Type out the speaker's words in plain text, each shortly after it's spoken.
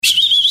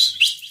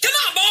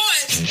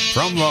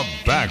From the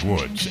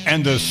backwoods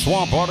and the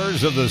swamp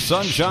waters of the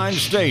Sunshine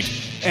State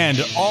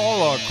and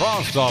all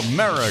across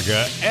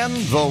America and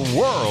the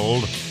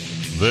world,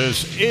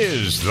 this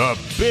is the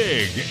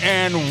Big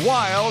and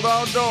Wild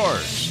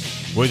Outdoors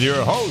with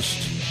your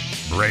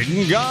host,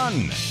 Braden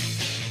Gunn,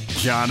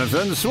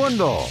 Jonathan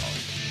Swindle,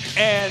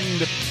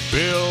 and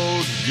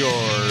Bill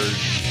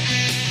George.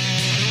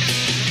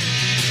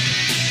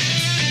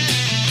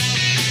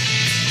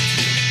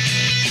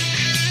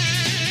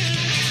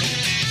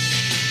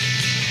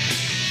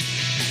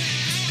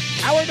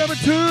 Hour number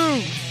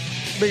 2,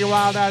 Big and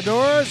Wild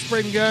Outdoors.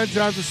 Braden Gunn,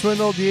 Jonathan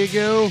Swindle,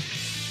 Diego,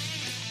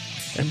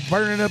 and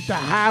burning up the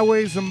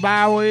highways and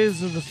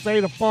byways of the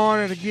state of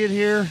Florida to get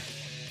here.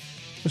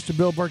 Mr.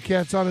 Bill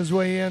Burkett's on his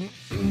way in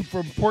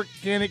from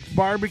Porkganic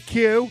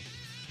Barbecue.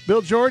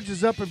 Bill George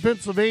is up in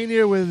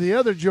Pennsylvania with the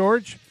other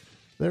George.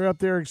 They're up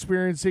there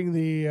experiencing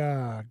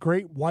the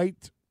Great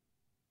White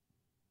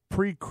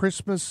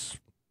pre-Christmas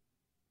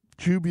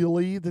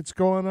Jubilee that's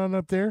going on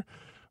up there.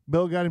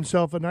 Bill got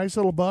himself a nice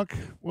little buck.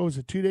 What was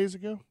it, 2 days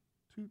ago?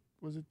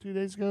 Was it 2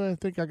 days ago? I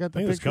think I got the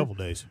picture. It was a couple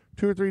days.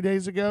 2 or 3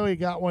 days ago, he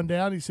got one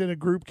down. He said a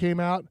group came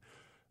out.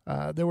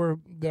 That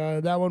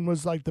one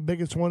was like the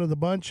biggest one of the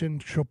bunch,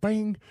 and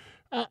Chopin.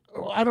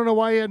 I don't know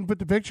why he hadn't put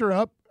the picture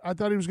up. I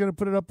thought he was going to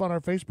put it up on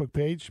our Facebook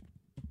page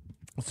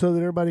so that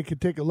everybody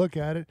could take a look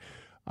at it.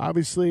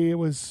 Obviously, it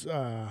was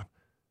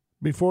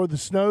before the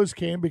snows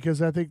came,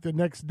 because I think the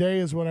next day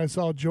is when I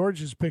saw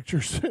George's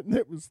pictures, and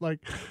it was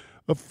like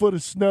a foot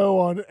of snow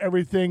on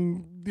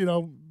everything,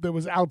 that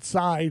was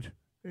outside,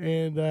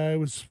 and it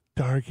was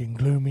dark and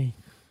gloomy,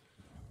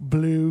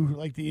 blue,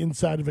 like the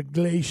inside of a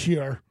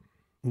glacier.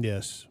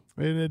 Yes.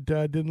 And it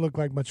didn't look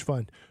like much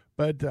fun.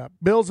 But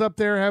Bill's up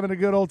there having a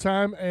good old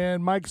time,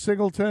 and Mike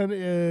Singleton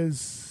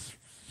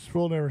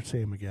we'll never see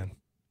him again.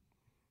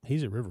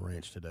 He's at River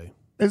Ranch today.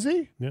 Is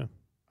he? Yeah.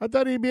 I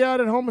thought he'd be out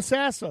at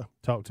Homosassa.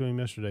 Talked to him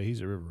yesterday. He's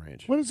at River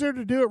Ranch. What is there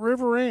to do at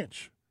River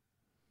Ranch?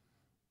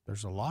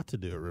 There's a lot to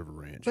do at River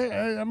Ranch.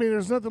 I mean,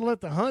 there's nothing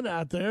left to hunt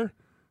out there.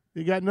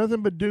 You got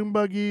nothing but dune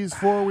buggies,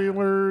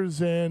 four-wheelers,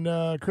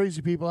 and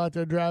crazy people out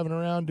there driving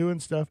around doing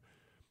stuff.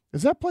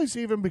 Has that place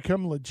even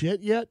become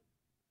legit yet?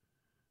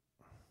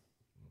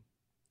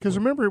 Because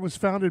remember, it was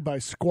founded by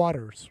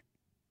squatters.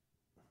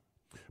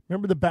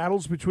 Remember the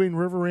battles between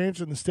River Ranch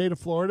and the state of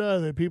Florida?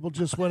 That people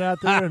just went out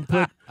there and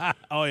put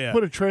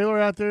put a trailer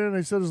out there, and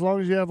they said as long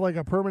as you have like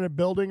a permanent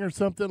building or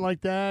something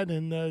like that,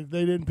 and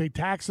they didn't pay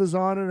taxes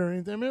on it or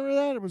anything. Remember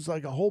that? It was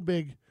like a whole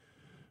big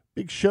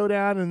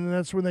showdown, and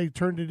that's when they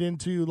turned it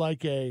into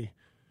like a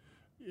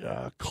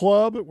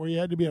club where you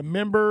had to be a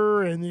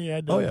member and you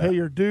had to pay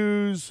your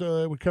dues, so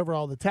it would cover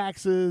all the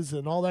taxes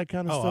and all that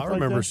kind of stuff. I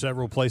remember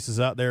several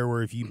places out there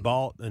where if you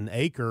bought an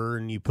acre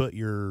and you put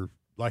your,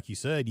 like you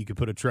said, you could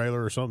put a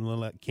trailer or something and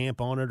let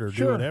camp on it or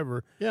do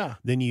whatever. Yeah.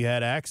 Then you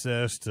had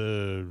access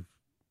to,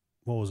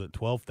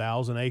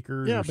 12,000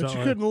 acres? Yeah, or but something?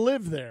 you couldn't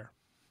live there.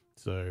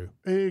 So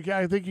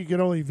I think you could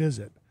only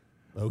visit.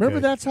 Okay. Remember,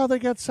 that's how they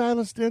got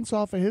Silas Dents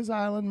off of his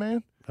island,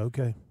 man.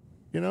 Okay.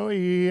 He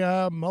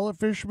mullet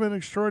fisherman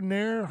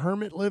extraordinaire,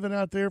 hermit living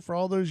out there for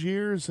all those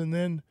years, and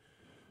then,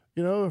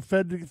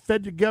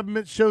 fed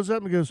government shows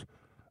up and goes,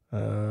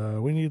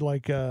 we need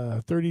like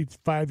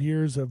 35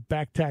 years of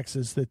back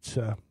taxes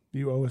that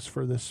you owe us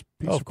for this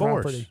piece of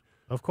property.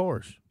 Of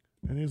course.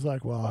 And he's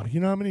like, well, you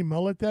know how many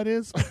mullet that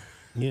is?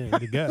 Yeah,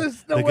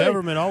 the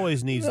government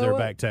always needs their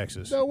back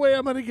taxes. No way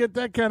I'm going to get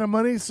that kind of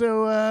money,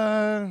 so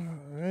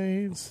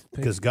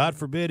because God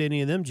forbid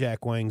any of them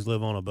jackwangs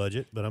live on a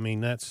budget, but I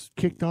mean, that's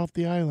kicked off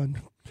the island.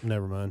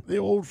 Never mind. The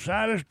old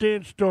Silas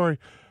Dent story.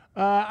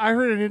 I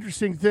heard an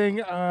interesting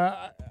thing.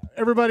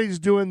 Everybody's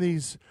doing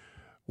these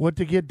what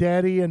to get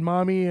daddy and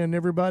mommy and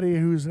everybody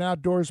who's an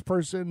outdoors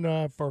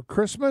person for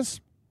Christmas.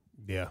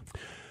 Yeah.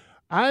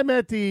 I'm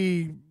at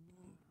the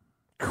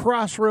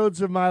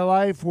crossroads of my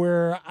life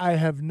where I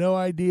have no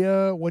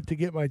idea what to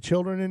get my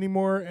children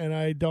anymore, and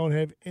I don't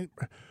have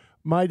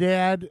my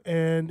dad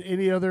and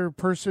any other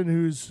person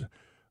who's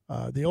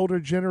the older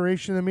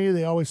generation than me.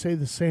 They always say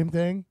the same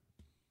thing: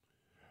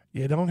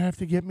 you don't have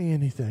to get me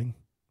anything,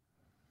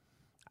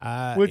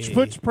 which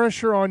puts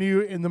pressure on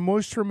you in the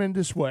most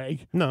tremendous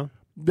way. No,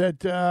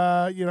 that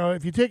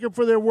if you take them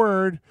for their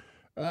word,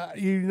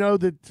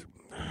 that.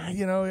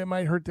 It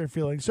might hurt their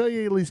feelings. So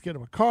you at least get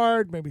them a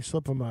card, maybe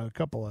slip them a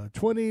couple of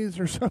 20s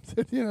or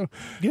something.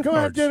 Go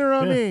have dinner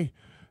on me.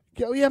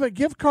 Yeah, but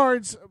gift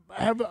cards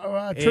have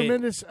a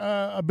tremendous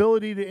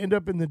ability to end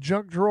up in the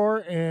junk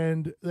drawer,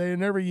 and they're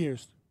never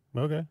used.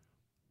 Okay.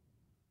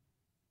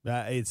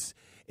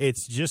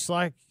 It's just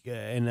like,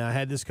 and I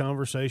had this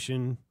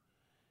conversation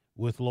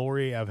with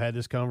Lori. I've had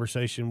this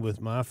conversation with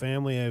my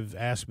family. Have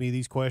asked me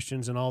these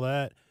questions and all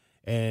that.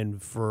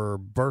 And for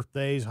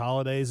birthdays,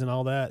 holidays, and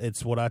all that,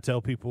 it's what I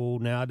tell people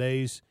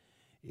nowadays.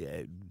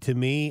 To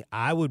me,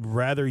 I would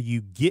rather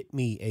you get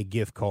me a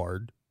gift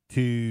card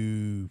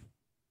to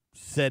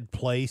said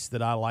place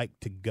that I like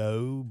to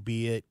go,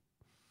 be it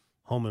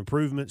home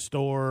improvement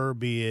store,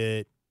 be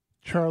it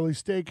Charlie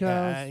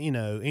Steakhouse.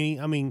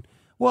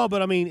 Well,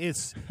 but I mean,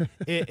 it's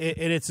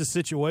it's a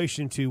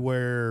situation to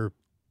where,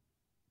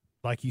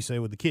 like you say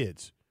with the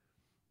kids,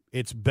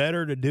 it's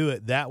better to do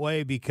it that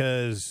way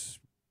because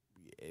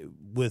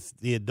with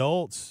the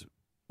adults,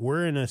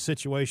 we're in a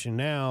situation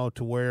now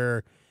to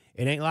where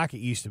it ain't like it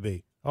used to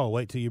be. Oh,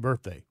 wait till your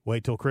birthday.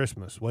 Wait till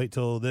Christmas. Wait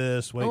till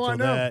this. Wait till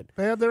that.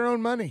 They have their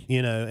own money.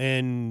 You know,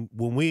 and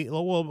when we,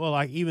 well,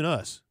 like even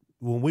us,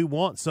 when we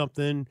want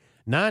something,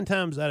 9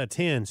 times out of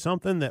 10,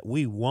 something that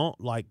we want,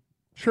 like,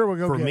 sure, we'll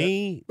go for get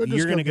me, it.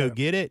 you're going to go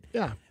get it.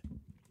 Yeah.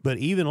 But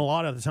even a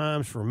lot of the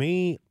times for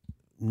me,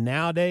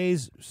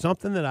 nowadays,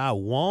 something that I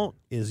want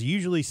is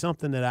usually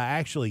something that I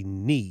actually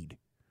need.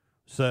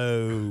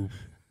 So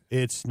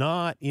it's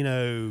not, you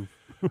know.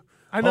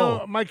 I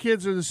know my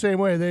kids are the same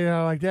way. They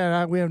are like,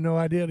 Dad, we have no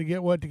idea to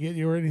get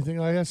you or anything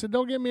like that. I said,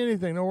 don't get me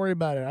anything. Don't worry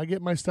about it. I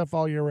get my stuff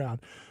all year round.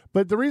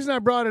 But the reason I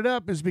brought it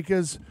up is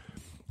because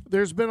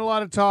there's been a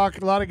lot of talk,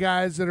 a lot of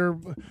guys that are,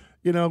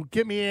 you know,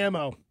 get me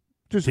ammo.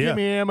 Just give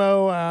me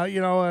ammo,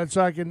 you know,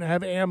 so I can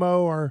have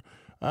ammo, or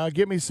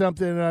get me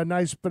something,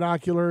 nice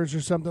binoculars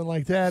or something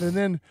like that. And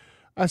then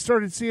I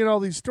started seeing all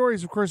these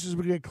stories, of course, as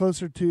we get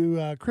closer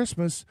to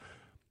Christmas,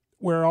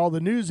 where all the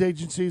news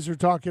agencies are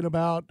talking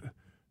about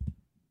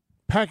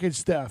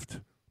package theft,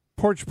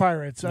 porch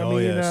pirates. I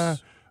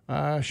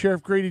mean,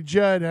 Sheriff Grady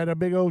Judd had a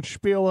big old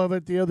spiel of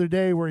it the other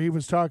day where he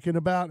was talking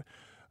about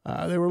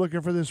they were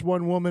looking for this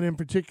one woman in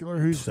particular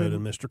who's been,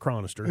 Mr.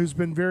 Chronister, who's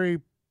been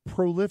very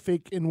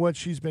prolific in what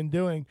she's been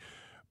doing.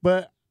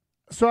 But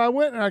so I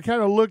went and I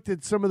kind of looked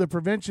at some of the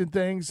prevention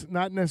things,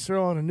 not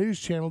necessarily on a news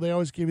channel. They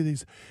always give you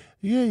these,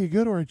 you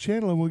go to our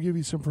channel and we'll give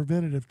you some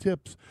preventative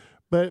tips.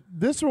 But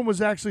this one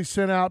was actually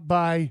sent out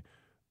by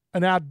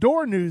an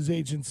outdoor news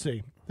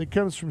agency that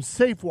comes from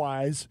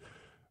SafeWise,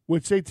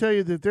 which they tell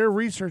you that their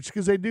research,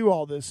 because they do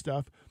all this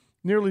stuff,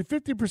 nearly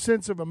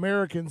 50% of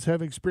Americans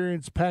have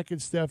experienced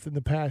package theft in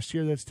the past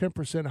year. That's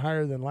 10%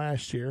 higher than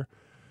last year.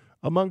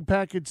 Among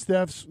package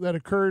thefts that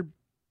occurred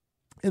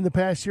in the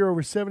past year,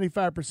 over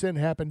 75%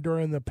 happened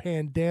during the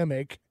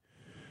pandemic.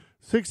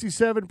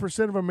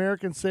 67% of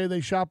Americans say they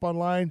shop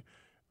online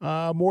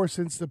more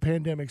since the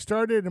pandemic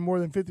started, and more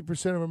than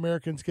 50% of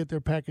Americans get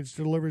their package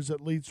delivered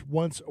at least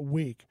once a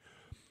week.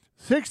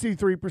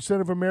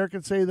 63% of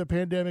Americans say the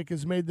pandemic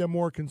has made them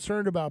more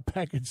concerned about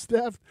package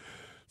theft.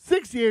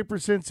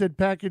 68% said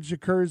package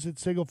occurs at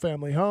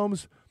single-family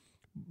homes,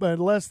 but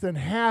less than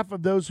half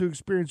of those who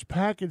experienced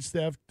package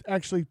theft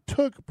actually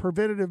took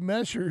preventative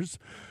measures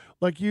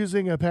like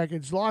using a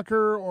package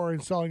locker or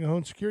installing a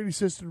home security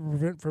system to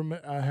prevent from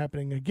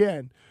happening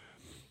again.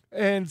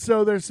 And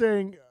so they're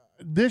saying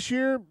this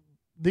year,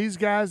 these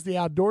guys, the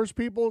outdoors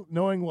people,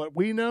 knowing what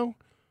we know,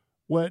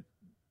 what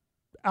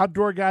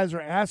outdoor guys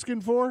are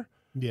asking for,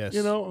 yes,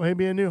 you know,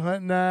 maybe a new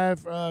hunting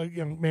knife,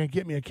 man,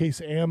 get me a case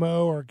of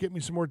ammo or get me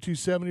some more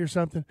 270 or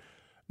something.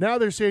 Now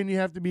they're saying you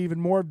have to be even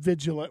more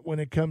vigilant when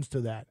it comes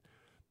to that,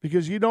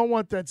 because you don't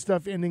want that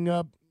stuff ending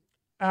up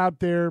out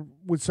there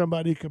with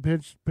somebody who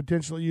could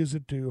potentially use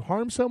it to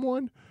harm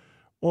someone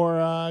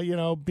or,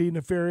 be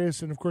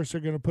nefarious. And, of course,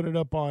 they're going to put it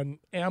up on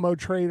Ammo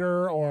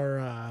Trader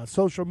or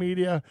social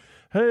media.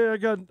 Hey, I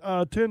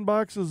got 10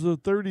 boxes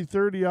of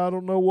 30-30. I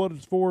don't know what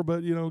it's for,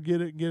 but,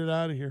 get it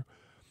out of here.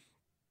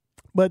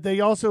 But they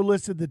also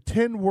listed the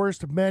 10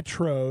 worst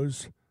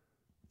metros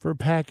for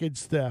package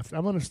theft.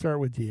 I'm going to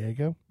start with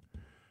Diego,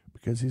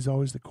 because he's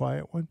always the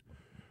quiet one.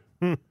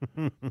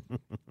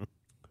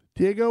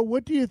 Diego,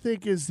 what do you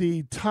think is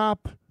the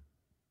top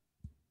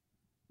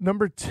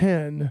number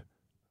 10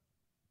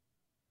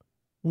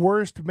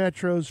 worst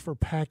metros for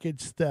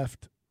package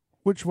theft?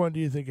 Which one do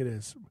you think it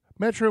is?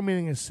 Metro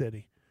meaning a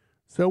city.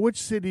 So which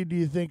city do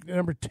you think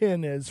number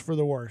 10 is for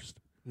the worst?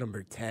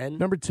 Number 10?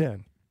 Number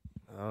 10.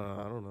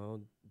 I don't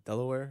know.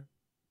 Delaware?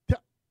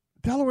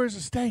 Delaware's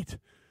a state.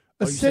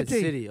 A you city.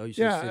 Said city. Oh, you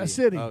said city. A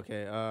city.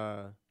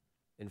 Okay.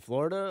 In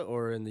Florida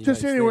or in the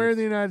Just United anywhere States? in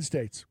the United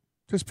States.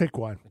 Just pick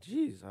one.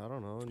 Jeez, I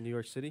don't know. New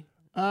York City?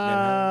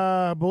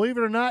 Believe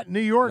it or not, New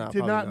York No,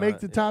 did not probably make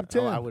the top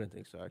 10. I wouldn't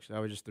think so, actually.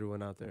 I just threw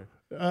one out there.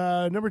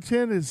 Number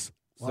 10 is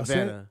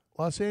Savannah.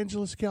 Los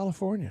Angeles,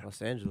 California.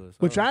 Los Angeles.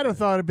 Which I'd have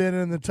thought had been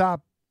in the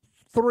top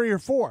 3 or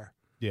 4.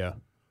 Yeah.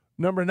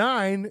 Number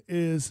 9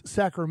 is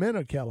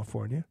Sacramento,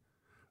 California.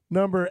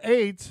 Number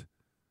 8,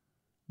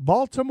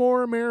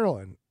 Baltimore,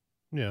 Maryland.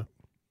 Yeah.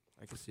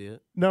 I can see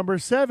it. Number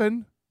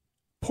 7,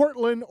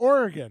 Portland,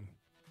 Oregon.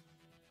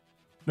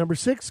 Number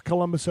 6,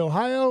 Columbus,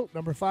 Ohio.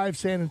 Number 5,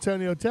 San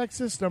Antonio,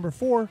 Texas. Number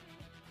 4,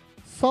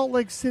 Salt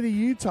Lake City,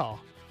 Utah.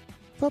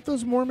 Thought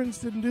those Mormons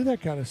didn't do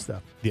that kind of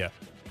stuff. Yeah.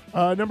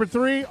 Number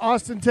 3,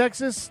 Austin,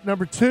 Texas.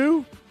 Number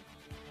 2,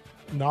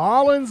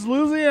 Nolens,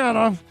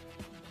 Louisiana.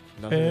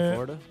 Nothing in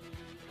Florida?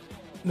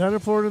 None in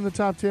Florida in the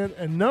top 10.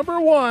 And number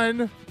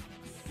 1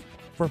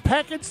 for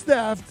package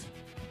theft,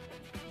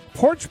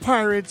 porch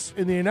pirates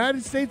in the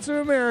United States of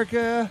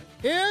America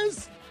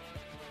is...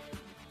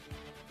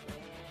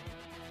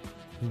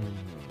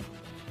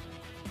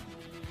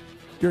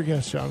 Your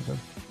guess, Jonathan.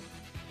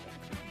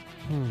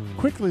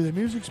 Quickly, the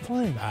music's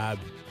playing.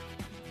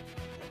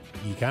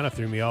 you kind of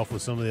threw me off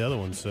with some of the other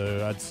ones.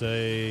 So I'd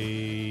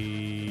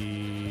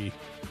say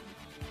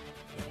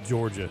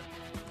Georgia.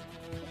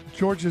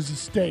 Georgia's a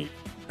state.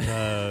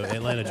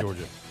 Atlanta,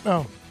 Georgia.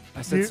 Oh,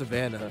 I said You-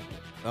 Savannah.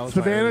 That was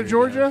my Savannah, earlier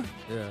Georgia?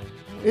 guess. Yeah.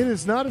 it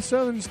is not a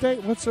southern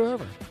state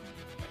whatsoever.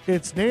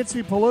 It's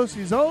Nancy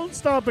Pelosi's own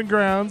stomping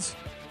grounds,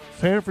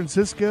 San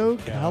Francisco,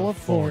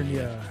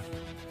 California.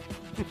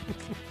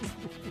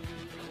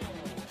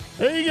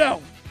 There you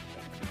go.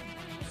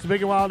 It's the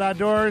Big and Wild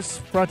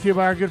Outdoors, brought to you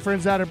by our good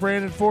friends out at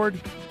Brandon Ford.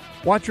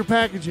 Watch your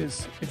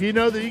packages. If you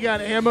know that you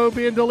got ammo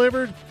being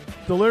delivered,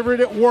 deliver it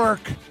at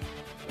work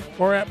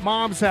or at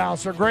mom's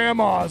house or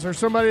grandma's or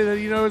somebody that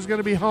you know is going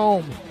to be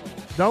home.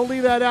 Don't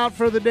leave that out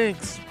for the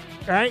dinks.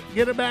 All right?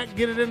 Get it back,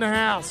 get it in the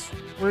house.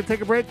 We're going to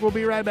take a break. We'll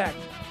be right back.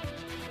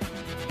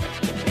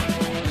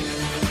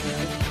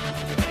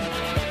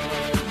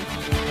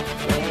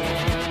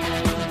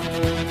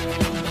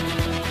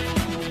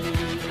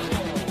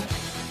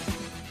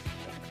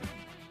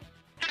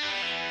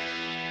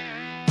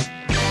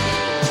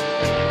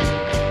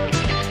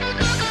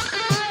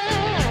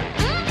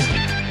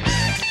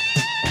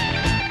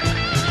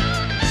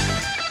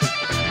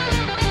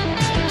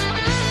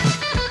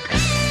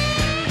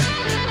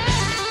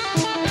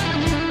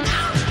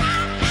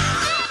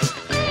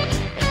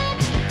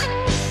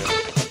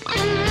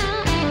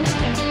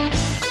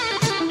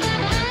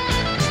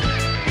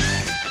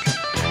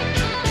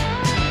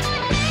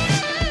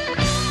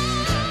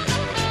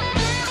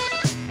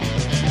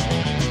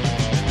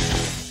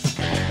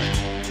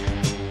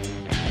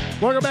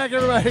 Welcome back,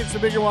 everybody. It's the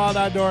Big and Wild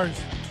Outdoors.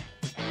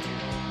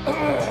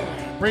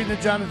 Braden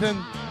and Jonathan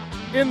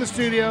in the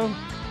studio.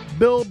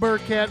 Bill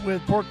Burkett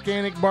with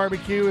Porkganic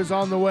Barbecue is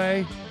on the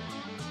way.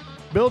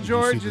 Bill you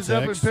George see the is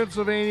up in text?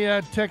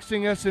 Pennsylvania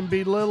texting us and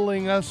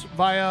belittling us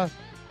via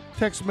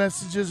text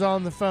messages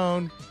on the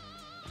phone.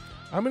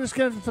 I'm just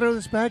going to throw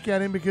this back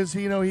at him because,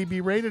 you know, he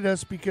berated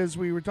us because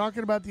we were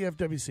talking about the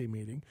FWC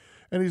meeting.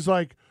 And he's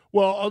like,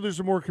 well, others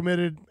are more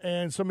committed,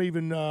 and some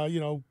even,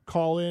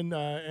 call in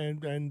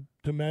and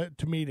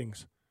to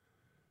meetings.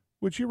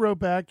 Which he wrote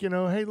back,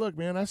 hey, look,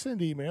 man, I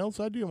send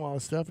emails. I do all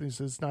this stuff. And he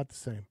says, it's not the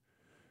same.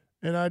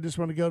 And I just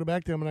want to go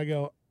back to him and I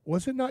go,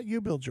 was it not you,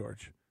 Bill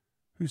George,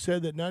 who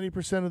said that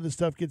 90% of the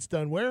stuff gets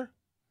done where?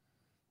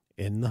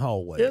 In the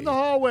hallway. In the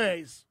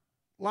hallways.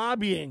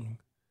 Lobbying.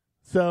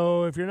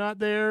 So if you're not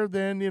there,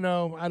 then,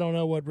 I don't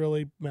know what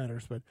really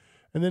matters.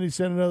 And then he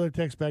sent another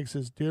text back,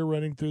 says, deer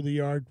running through the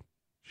yard,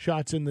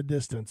 shots in the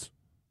distance.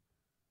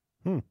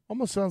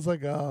 Almost sounds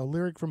like a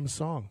lyric from a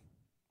song.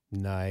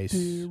 Nice.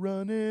 Deer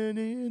running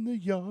in the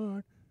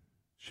yard,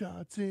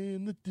 shots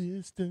in the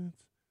distance.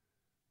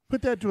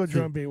 Put that to a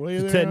drum beat, will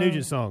you? It's a Ted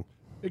Nugent song.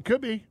 It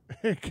could be.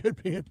 It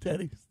could be a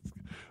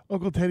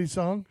Uncle Teddy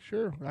song.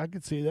 Sure, I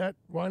could see that.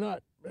 Why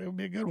not? It would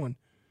be a good one.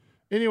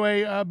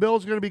 Anyway,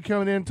 Bill's going to be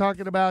coming in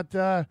talking about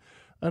an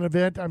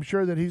event I'm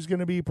sure that he's going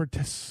to be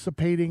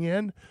participating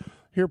in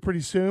here pretty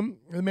soon.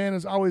 The man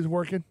is always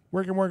working.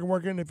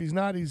 If he's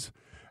not, he's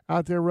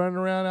out there running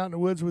around out in the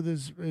woods with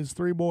his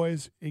three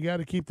boys. You got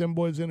to keep them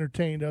boys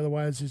entertained.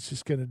 Otherwise, it's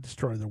just going to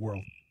destroy the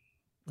world.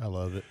 I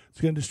love it.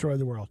 It's going to destroy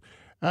the world.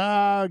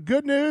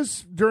 Good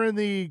news, during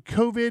the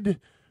COVID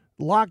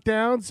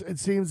lockdowns, it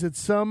seems that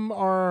some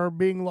are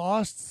being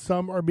lost,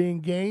 some are being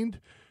gained.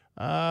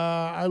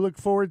 I look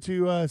forward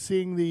to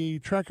seeing the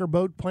Trekker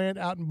boat plant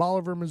out in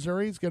Bolivar,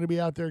 Missouri. It's going to be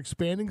out there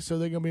expanding, so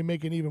they're going to be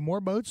making even more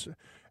boats,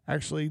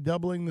 actually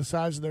doubling the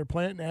size of their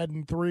plant and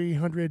adding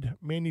 300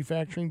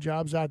 manufacturing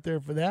jobs out there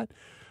for that.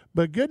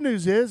 But good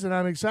news is, and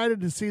I'm excited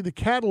to see the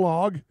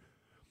catalog,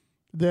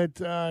 that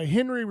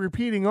Henry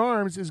Repeating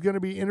Arms is going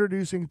to be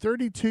introducing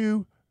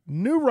 32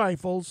 new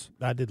rifles.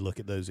 I did look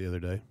at those the other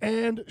day.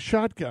 And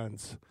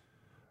shotguns.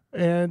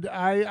 And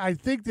I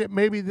think that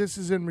maybe this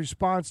is in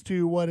response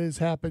to what has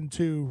happened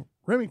to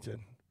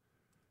Remington.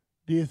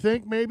 Do you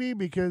think maybe?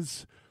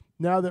 Because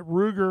now that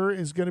Ruger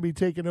is going to be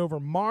taking over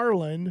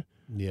Marlin,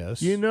 Yes.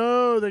 they're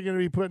going to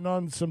be putting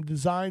on some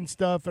design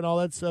stuff and all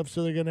that stuff,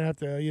 so they're going to have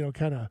to,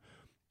 kind of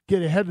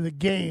get ahead of the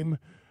game.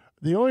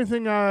 The only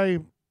thing I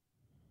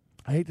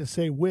hate to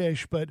say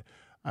wish, but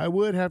I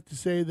would have to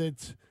say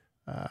that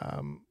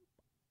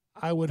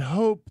I would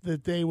hope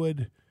that they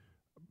would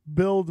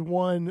build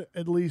one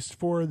at least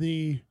for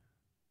the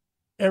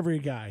every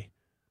guy.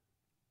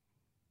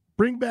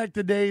 Bring back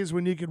the days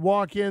when you could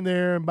walk in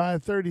there and buy a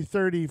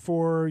 30-30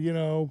 for,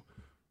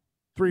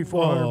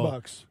 $300-400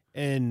 bucks.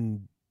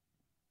 And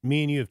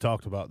me and you have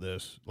talked about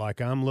this.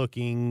 Like, I'm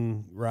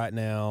looking right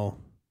now,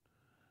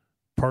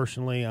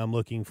 personally, I'm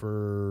looking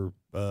for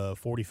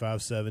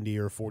 45-70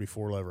 or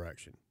 44 lever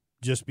action.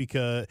 Just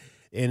because,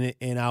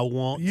 and I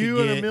want you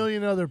to get, and a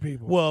million other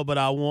people. Well, but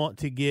I want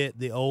to get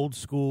the old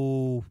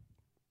school.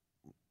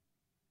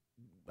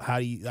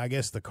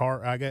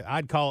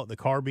 I'd call it the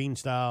carbine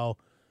style,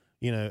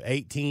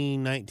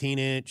 18, 19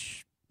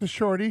 inch. The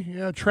shorty,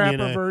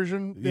 trapper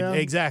version. Yeah.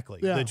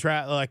 Exactly. Yeah.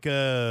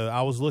 The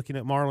I was looking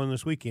at Marlin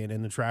this weekend,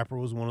 and the trapper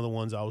was one of the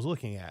ones I was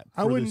looking at.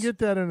 I wouldn't get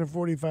that in a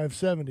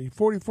 45-70.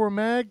 44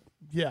 mag,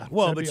 yeah.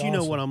 Well, that'd but be you know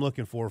awesome. what I'm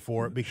looking for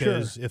it,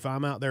 because if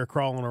I'm out there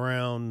crawling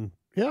around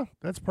Yeah,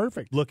 that's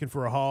perfect. looking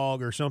for a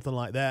hog or something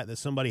like that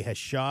somebody has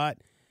shot,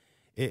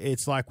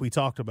 it's like we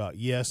talked about.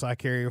 Yes, I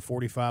carry a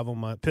 45 on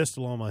my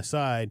pistol on my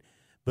side,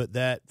 but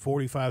that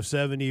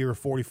 45-70 or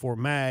 44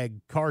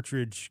 mag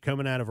cartridge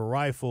coming out of a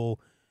rifle,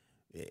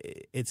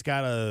 it's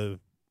got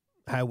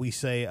how we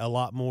say, a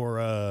lot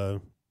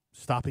more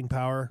stopping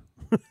power.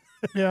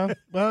 Yeah,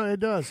 well, it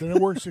does, and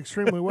it works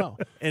extremely well.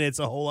 And it's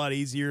a whole lot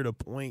easier to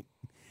point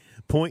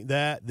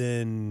that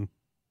than,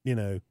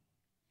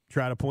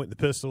 try to point the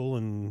pistol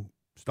and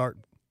start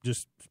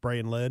just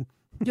spraying lead.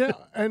 Yeah,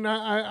 and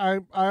I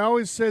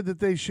always said that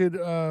they should.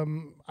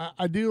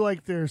 I do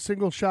like their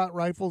single shot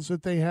rifles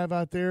that they have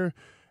out there,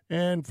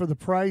 and for the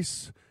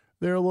price,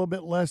 they're a little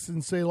bit less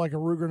than, say, like a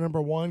Ruger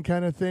number 1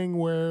 kind of thing,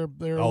 where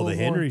they're the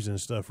Henrys and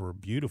stuff are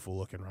beautiful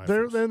looking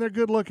rifles. They're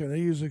good looking.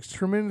 They use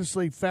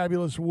tremendously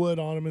fabulous wood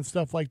on them and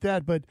stuff like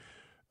that. But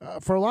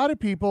for a lot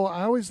of people,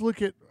 I always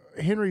look at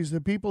Henrys.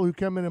 The people who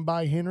come in and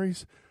buy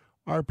Henrys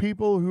are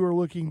people who are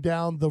looking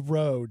down the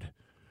road.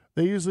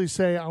 They usually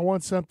say, "I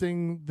want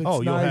something that's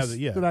nice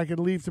that I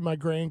can leave to my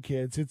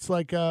grandkids." It's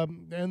like,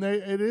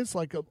 it is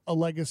like a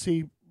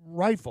legacy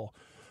rifle,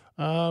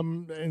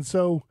 and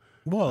so.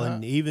 Well,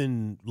 and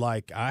even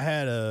like I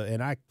had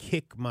and I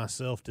kick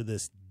myself to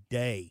this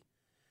day.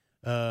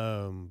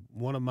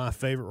 One of my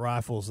favorite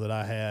rifles that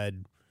I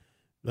had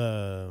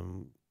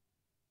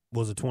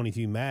was a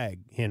 22 mag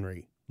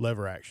Henry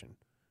lever action,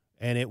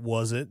 and it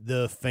wasn't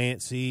the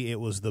fancy. It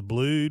was the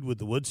blued with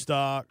the wood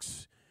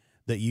stocks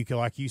that you could,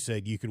 like you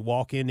said, you could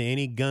walk into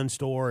any gun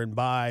store and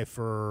buy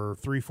for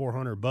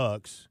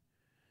 $300-400.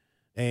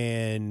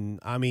 And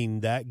I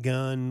mean, that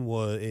gun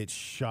it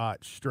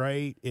shot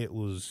straight. It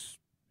was.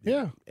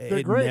 Yeah,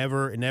 it great.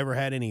 never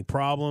had any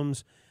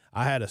problems.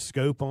 I had a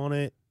scope on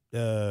it,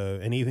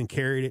 and even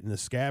carried it in the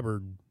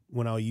scabbard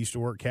when I used to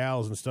work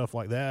cows and stuff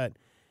like that.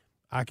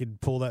 I could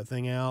pull that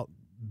thing out,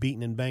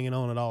 beating and banging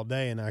on it all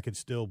day, and I could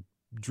still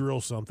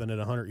drill something at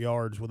 100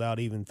 yards without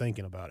even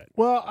thinking about it.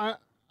 Well,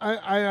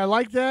 I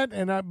like that,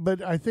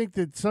 but I think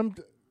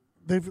that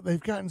they've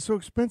gotten so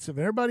expensive,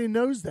 and everybody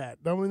knows that.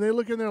 I mean, they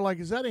look in there like,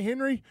 "Is that a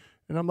Henry?"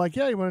 And I'm like,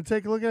 "Yeah, you want to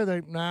take a look at it?"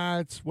 They're like, "Nah,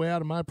 it's way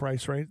out of my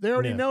price range." They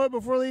already know it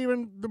before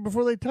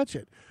they touch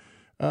it.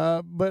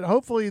 But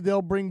hopefully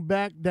they'll bring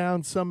back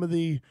down some of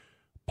the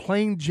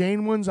plain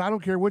Jane ones. I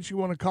don't care what you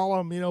want to call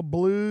them,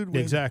 blued. With,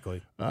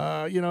 exactly.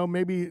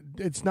 Maybe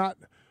it's not,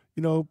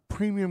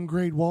 premium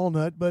grade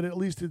walnut, but at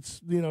least it's,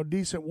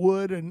 decent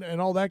wood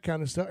and all that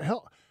kind of stuff.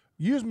 Hell,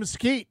 use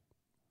mesquite.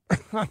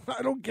 I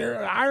don't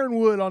care.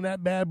 Ironwood on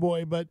that bad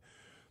boy. But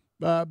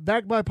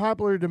backed by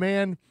popular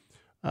demand,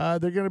 they're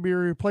going to be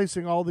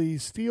replacing all the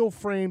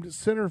steel-framed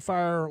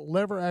centerfire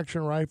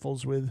lever-action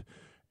rifles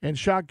and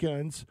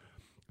shotguns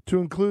to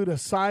include a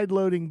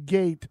side-loading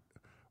gate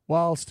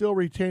while still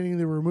retaining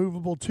the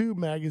removable tube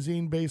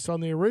magazine based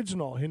on the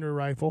original Henry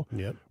rifle,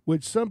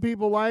 which some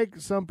people like,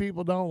 some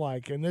people don't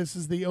like. And this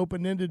is the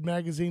open-ended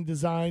magazine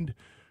design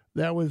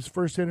that was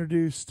first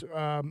introduced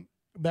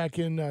back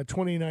in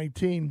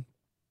 2019,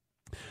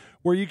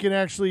 where you can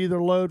actually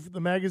either load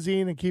the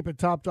magazine and keep it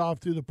topped off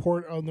through the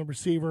port on the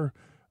receiver.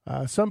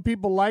 Some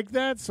people like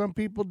that. Some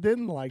people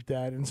didn't like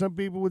that. And some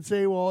people would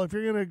say, well, if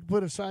you're going to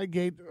put a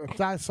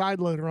side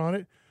loader on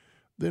it,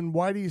 then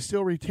why do you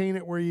still retain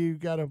it where you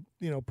got to,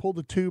 pull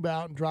the tube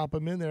out and drop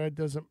them in there? It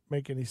doesn't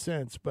make any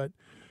sense. But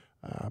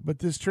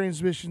this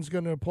transmission is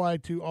going to apply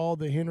to all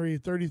the Henry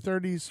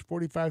 30-30s,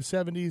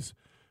 45-70s,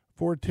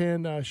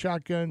 410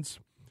 shotguns,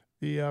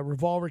 the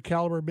revolver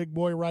caliber big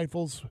boy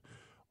rifles,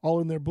 all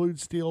in their blued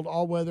steeled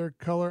all-weather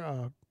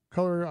color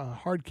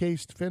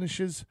hard-cased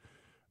finishes.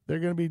 They're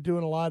going to be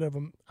doing a lot of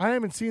them. I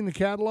haven't seen the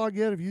catalog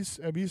yet. Have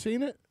you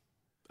seen it?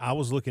 I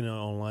was looking at it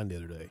online the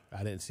other day.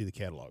 I didn't see the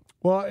catalog.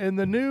 Well, in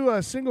the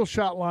new single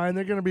shot line,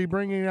 they're going to be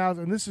bringing out,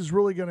 and this is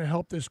really going to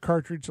help this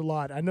cartridge a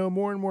lot. I know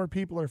more and more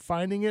people are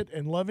finding it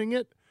and loving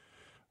it,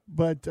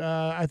 but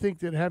I think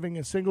that having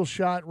a single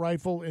shot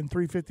rifle in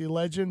 350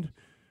 Legend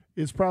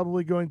is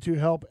probably going to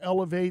help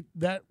elevate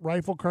that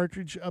rifle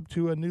cartridge up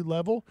to a new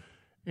level.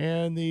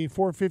 And the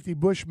 450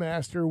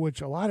 Bushmaster,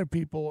 which a lot of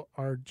people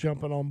are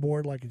jumping on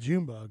board like a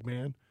June bug,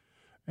 man.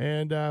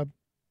 And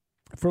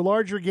for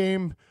larger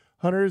game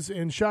hunters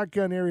in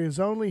shotgun areas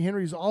only,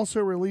 Henry's also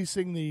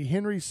releasing the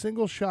Henry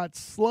single-shot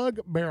slug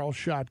barrel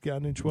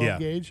shotgun in 12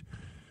 gauge,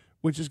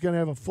 which is going to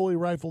have a fully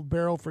rifled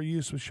barrel for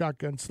use with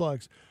shotgun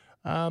slugs.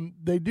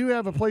 They do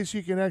have a place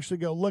you can actually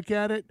go look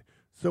at it.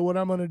 So what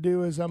I'm going to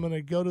do is I'm going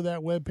to go to that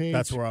webpage.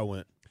 That's where I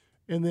went.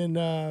 And then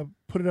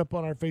put it up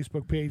on our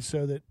Facebook page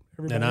so that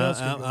everybody else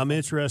can go. I'm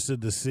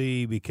interested to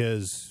see,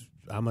 because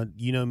I'm a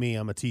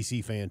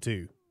TC fan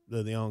too,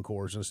 the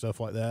Encores and stuff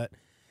like that.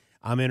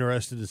 I'm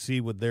interested to see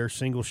with their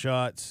single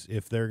shots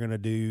if they're going to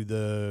do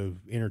the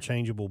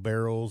interchangeable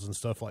barrels and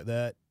stuff like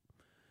that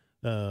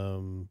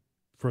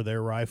for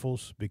their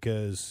rifles,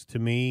 because to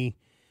me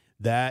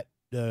that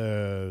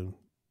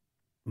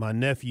my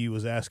nephew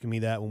was asking me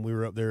that when we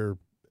were up there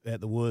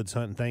at the woods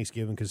hunting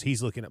Thanksgiving, because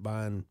he's looking at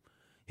buying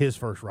his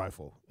first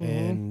rifle. Mm-hmm.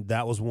 And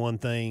that was one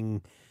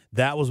thing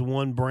that was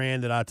one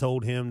brand that I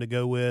told him to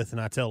go with,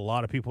 and I tell a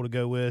lot of people to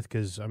go with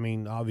because, I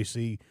mean,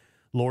 obviously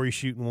Lori's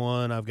shooting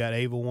one. I've got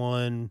Ava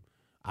one.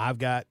 I've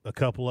got a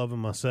couple of them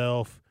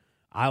myself.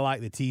 I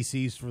like the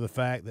TCs for the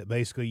fact that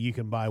basically you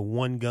can buy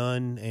one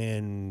gun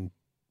and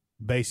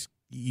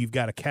you've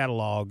got a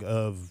catalog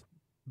of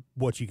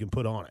what you can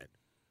put on it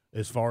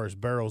as far as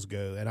barrels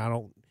go. And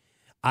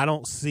I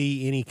don't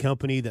see any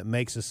company that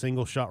makes a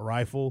single shot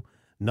rifle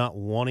not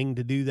wanting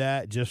to do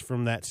that just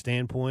from that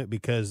standpoint,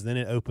 because then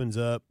it opens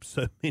up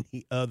so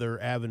many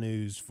other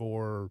avenues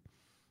for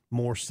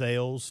more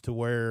sales to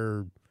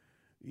where,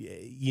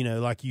 you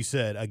know, like you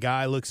said, a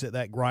guy looks at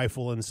that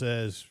rifle and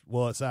says,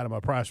 well, it's out of my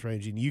price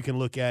range. And you can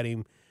look at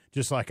him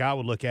just like I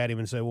would look at him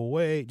and say, well,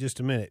 wait just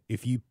a minute.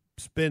 If you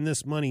spend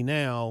this money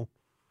now,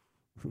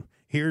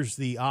 here's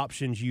the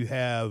options you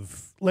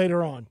have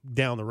later on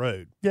down the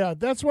road. Yeah,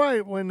 that's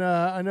why when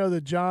I know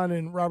that John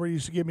and Robert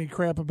used to give me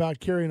crap about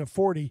carrying a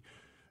 40,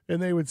 and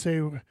they would say,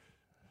 you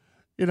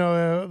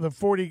know, the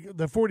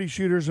 40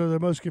 shooters are the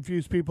most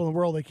confused people in the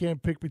world. They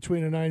can't pick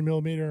between a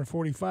 9mm and a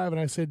 45.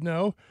 And I said,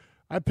 no,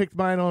 I picked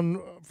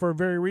mine for a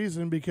very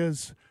reason,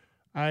 because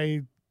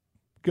I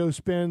go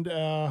spend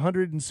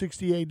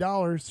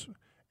 $168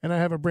 and I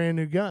have a brand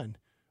new gun.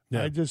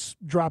 Yeah. I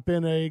just drop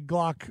in a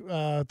Glock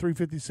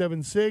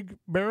 357 SIG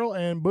barrel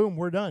and boom,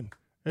 we're done.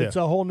 It's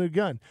a whole new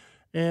gun.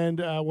 And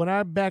when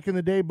I back in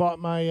the day bought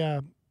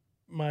my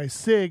my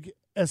SIG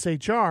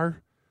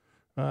SHR,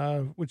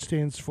 which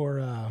stands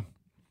for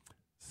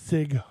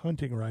SIG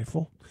hunting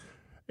rifle,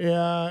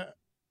 it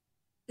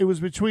was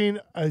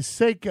between a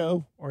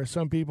Seiko, or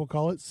some people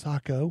call it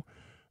Sako.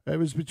 It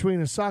was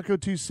between a Sako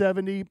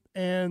 270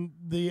 and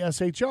the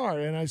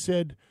SHR. And I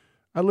said,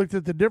 I looked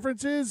at the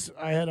differences.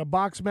 I had a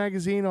box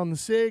magazine on the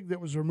SIG that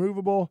was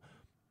removable.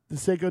 The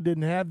Seiko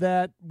didn't have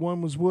that.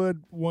 One was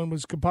wood, one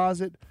was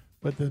composite.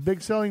 But the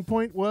big selling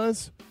point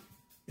was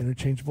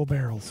interchangeable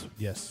barrels.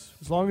 Yes.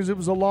 As long as it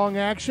was a long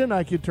action,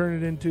 I could turn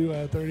it into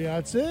a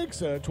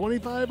 30-06, a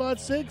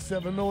 25-06,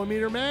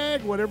 7mm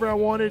mag, whatever I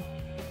wanted,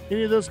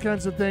 any of those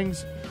kinds of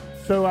things.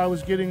 So I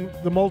was getting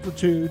the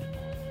multitude.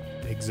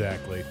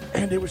 Exactly.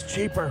 And it was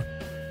cheaper.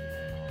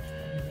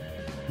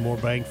 More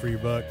bang for your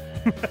buck.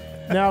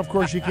 Now, of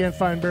course, you can't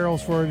find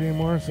barrels for it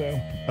anymore,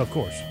 so. Of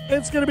course.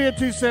 It's going to be a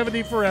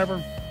 270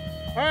 forever.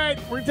 All right,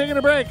 we're taking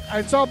a break.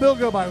 I saw Bill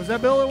go by. Was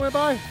that Bill that went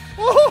by?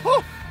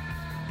 Woo-hoo-hoo!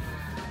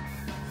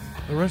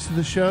 The rest of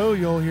the show,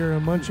 you'll hear a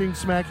munching,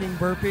 smacking,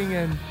 burping,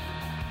 and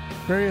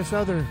various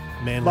other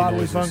manly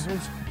bodily noises.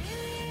 functions.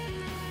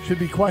 Should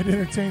be quite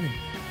entertaining.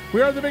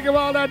 We are the Big and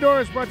Wild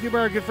Outdoors, brought to you by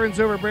our good friends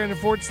over at Brandon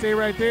Ford. Stay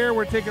right there.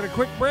 We're taking a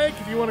quick break.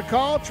 If you want to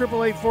call,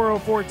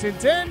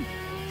 888-404-1010.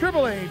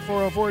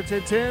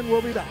 888-404-1010.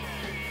 We'll be back.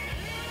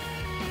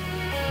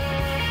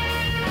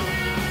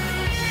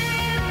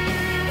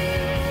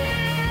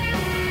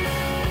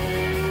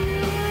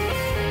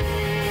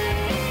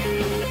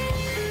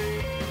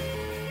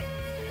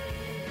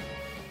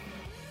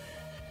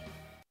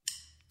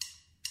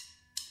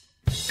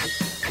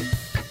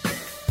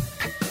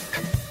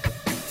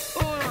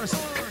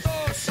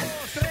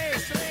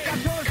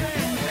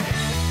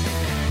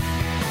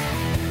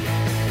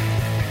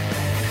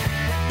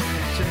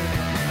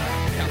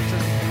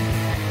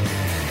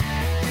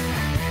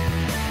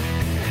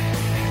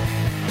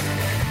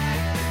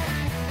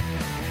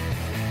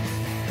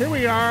 Here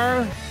we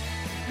are,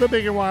 the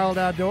Big and Wild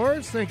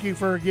Outdoors. Thank you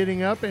for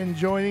getting up and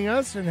joining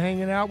us and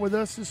hanging out with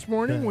us this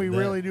morning. We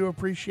really do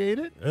appreciate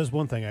it. There's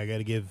one thing I got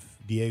to give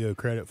Diego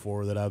credit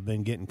for that I've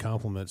been getting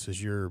compliments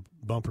is your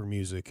bumper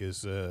music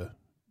has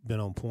been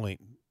on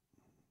point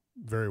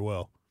very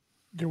well.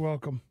 You're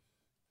welcome.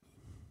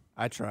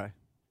 I try.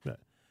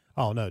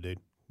 Oh, no, dude.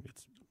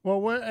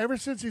 Ever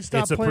since he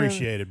stopped playing. It's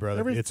appreciated,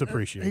 brother. It's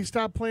appreciated. He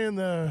stopped playing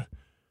the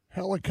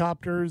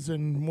helicopters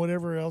and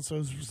whatever else,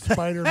 those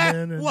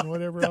Spider-Man and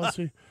whatever else.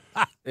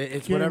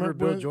 It's whenever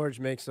Bill George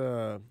makes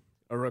a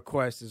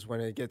request is when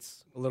it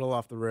gets a little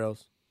off the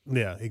rails.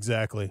 Yeah,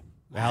 exactly.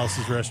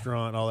 Alice's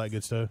Restaurant, all that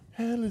good stuff.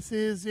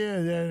 Alice's, yeah,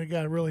 it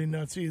got really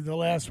nutsy. The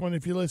last one,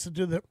 if you listen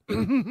to the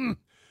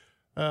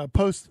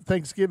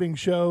post-Thanksgiving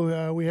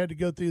show, we had to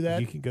go through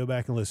that. You can go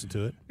back and listen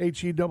to it.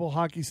 HE double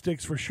hockey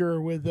sticks for sure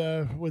with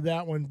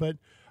that one. But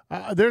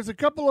there's a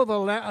couple of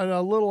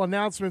little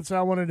announcements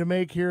I wanted to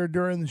make here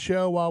during the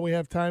show while we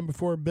have time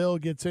before Bill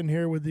gets in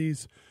here with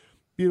these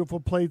beautiful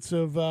plates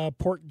of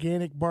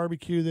Porkganic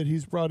barbecue that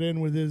he's brought in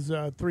with his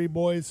three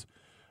boys.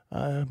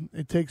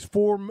 It takes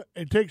four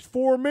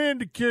men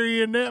to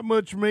carry in that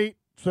much meat.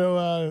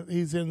 So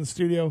he's in the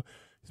studio.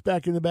 He's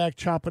back in the back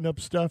chopping up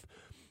stuff.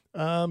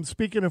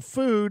 Speaking of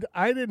food,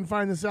 I didn't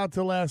find this out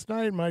till last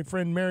night. My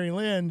friend Mary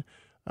Lynn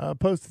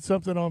posted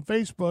something on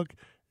Facebook.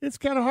 It's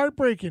kind of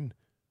heartbreaking.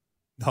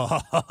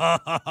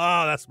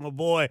 That's my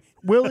boy.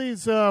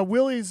 Willie's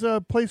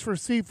place for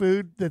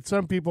seafood that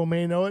some people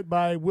may know it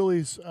by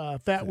Willie's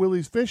Fat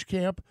Willie's Fish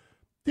Camp.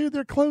 Dude,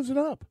 they're closing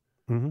up.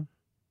 Mm-hmm.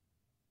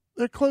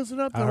 They're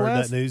closing up. I heard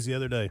that news the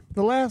other day.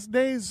 The last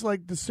day's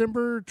like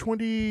December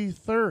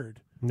 23rd.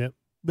 Yep.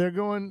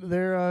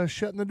 They're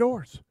shutting the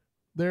doors.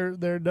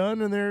 They're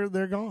done and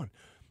they're gone.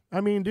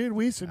 I mean, dude,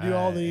 we used to do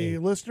all the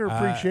listener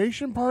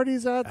appreciation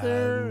parties out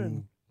there.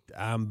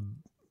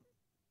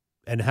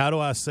 And how do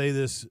I say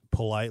this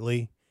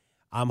politely?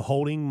 I'm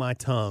holding my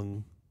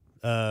tongue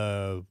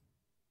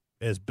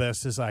as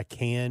best as I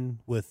can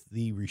with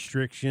the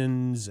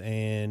restrictions,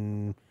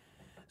 and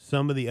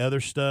some of the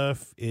other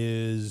stuff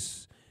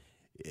is,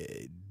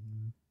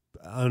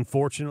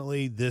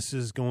 unfortunately, this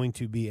is going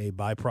to be a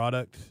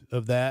byproduct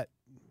of that.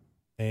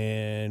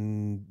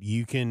 And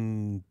you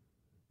can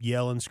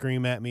yell and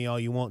scream at me all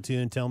you want to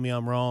and tell me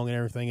I'm wrong and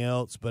everything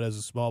else, but as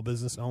a small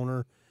business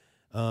owner,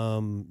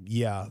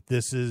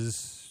 this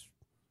is,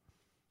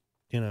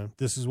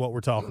 this is what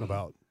we're talking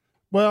about.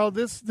 Well,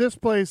 this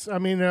place, I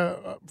mean,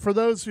 for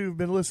those who've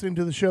been listening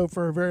to the show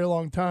for a very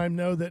long time,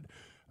 know that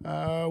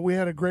we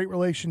had a great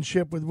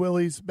relationship with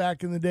Willie's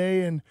back in the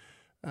day, and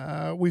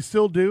we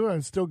still do. I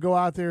still go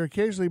out there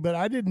occasionally, but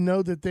I didn't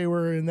know that they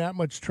were in that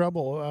much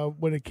trouble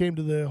when it came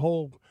to the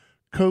whole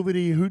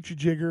COVID-y hoochie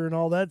jigger and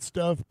all that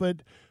stuff. But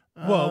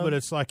but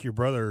it's like your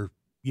brother,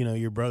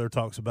 your brother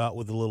talks about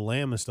with the little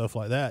lamb and stuff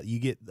like that. You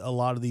get a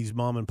lot of these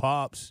mom and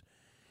pops,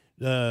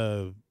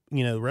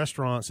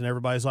 restaurants, and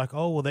everybody's like,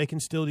 oh, well, they can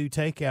still do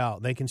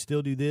takeout. They can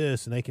still do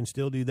this and they can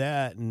still do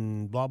that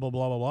and blah, blah,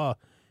 blah, blah,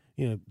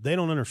 blah. They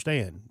don't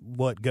understand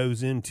what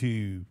goes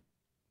into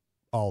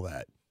all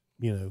that.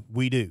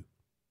 We do.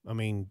 I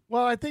mean,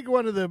 well, I think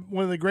one of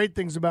the great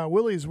things about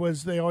Willie's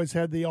was they always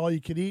had the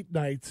all-you-can-eat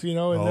nights, and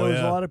there was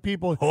a lot of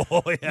people.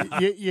 Oh, yeah.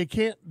 You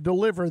can't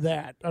deliver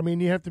that. I mean,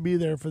 you have to be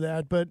there for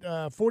that.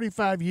 But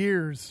 45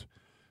 years,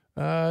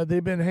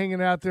 they've been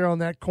hanging out there on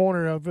that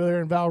corner over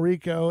there in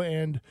Valrico,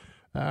 and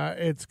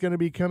it's going to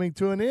be coming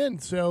to an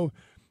end. So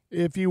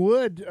if you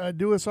would,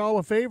 do us all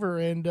a favor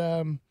and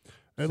send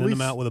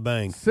them out with a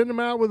bang. Send them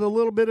out with a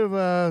little bit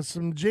of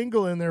some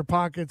jingle in their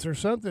pockets or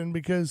something,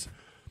 because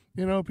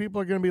people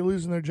are going to be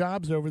losing their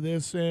jobs over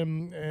this,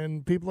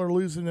 and people are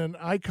losing an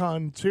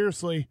icon,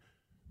 seriously,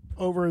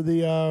 over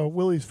the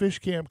Willie's Fish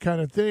Camp kind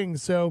of thing.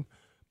 So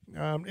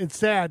it's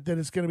sad that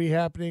it's going to be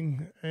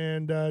happening,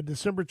 and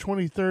December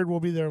 23rd will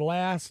be their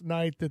last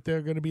night that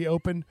they're going to be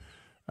open.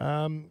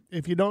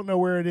 If you don't know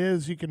where it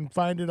is, you can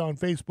find it on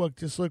Facebook.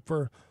 Just look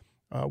for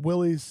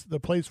Willie's, the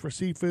place for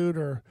seafood,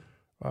 or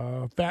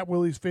Fat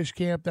Willie's Fish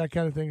Camp, that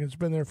kind of thing. It's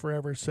been there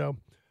forever, so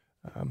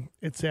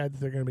it's sad that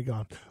they're going to be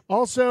gone.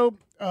 Also,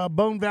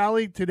 Bone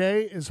Valley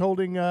today is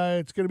holding,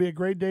 it's going to be a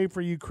great day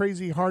for you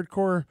crazy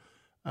hardcore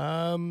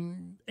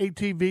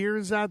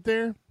ATVers out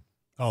there.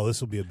 Oh,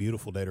 this will be a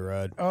beautiful day to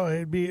ride. Oh,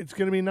 it's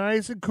going to be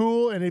nice and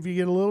cool, and if you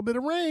get a little bit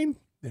of rain,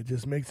 it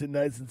just makes it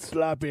nice and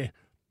sloppy.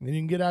 And you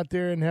can get out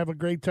there and have a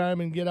great time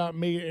and get out and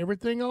make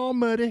everything all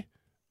muddy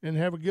and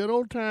have a good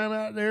old time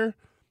out there,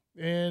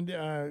 and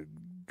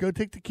go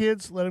take the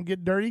kids, let them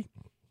get dirty.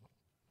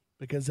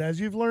 Because as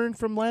you've learned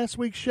from last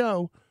week's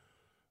show,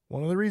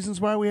 one of the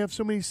reasons why we have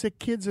so many sick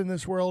kids in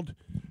this world,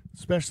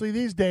 especially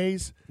these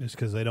days, is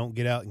because they don't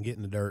get out and get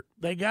in the dirt.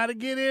 They got to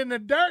get in the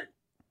dirt.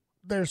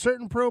 There are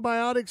certain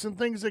probiotics and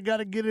things that got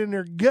to get in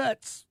their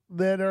guts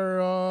that are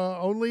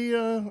only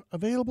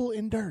available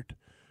in dirt.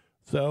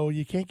 So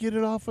you can't get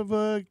it off of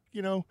a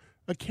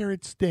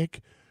carrot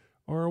stick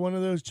or one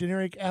of those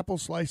generic apple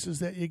slices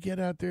that you get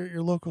out there at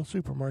your local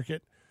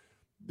supermarket.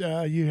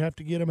 You have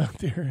to get them out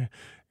there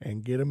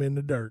and get them in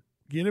the dirt.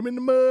 Get them in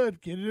the mud.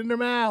 Get it in their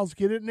mouths.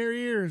 Get it in their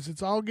ears.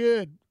 It's all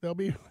good. They'll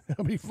be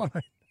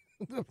fine.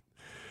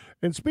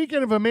 And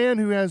speaking of a man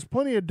who has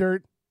plenty of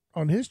dirt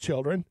on his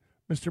children,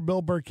 Mr.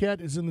 Bill Burkett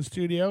is in the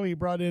studio. He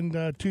brought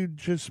in two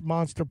just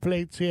monster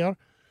plates here.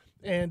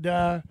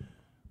 And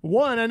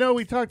one, I know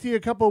we talked to you a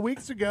couple of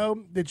weeks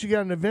ago that you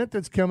got an event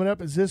that's coming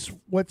up. Is this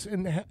what's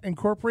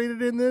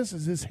incorporated in this?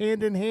 Is this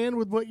hand in hand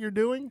with what you're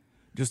doing?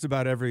 Just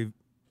about every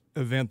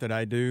event that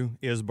I do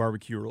is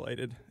barbecue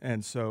related.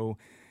 And so,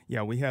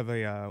 yeah, we have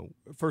a,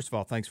 first of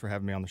all, thanks for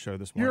having me on the show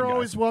this morning. You're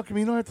always welcome.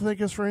 You don't have to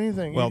thank us for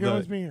anything. Well, you can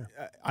always be here.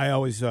 I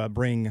always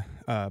bring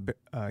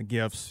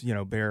gifts,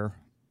 bear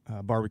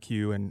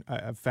barbecue, and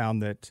I've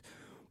found that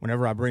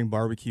whenever I bring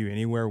barbecue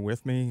anywhere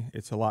with me,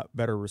 it's a lot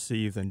better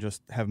received than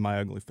just having my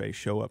ugly face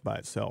show up by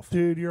itself.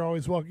 Dude, you're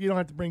always welcome. You don't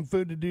have to bring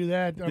food to do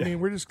that. I mean,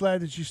 we're just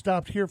glad that you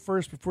stopped here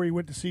first before you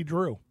went to see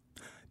Drew.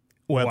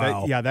 Well,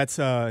 wow. That's...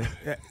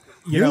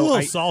 You're a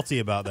little salty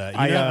about that.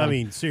 I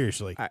mean,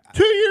 seriously.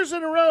 2 years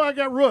in a row, I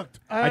got rooked.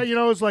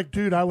 It's like,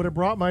 dude, I would have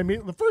brought my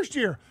meat. The first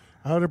year,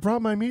 I would have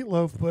brought my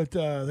meatloaf, but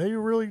they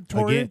really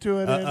tore into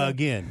it.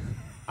 Again,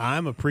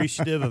 I'm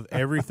appreciative of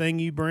everything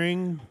you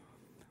bring.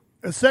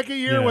 The second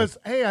year was,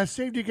 hey, I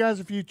saved you guys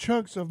a few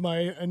chunks of my,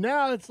 and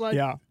now it's like,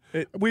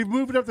 we've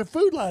moved up the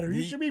food ladder.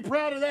 You should be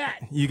proud of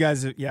that. You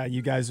guys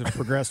have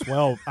progressed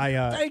well.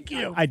 Thank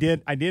you. I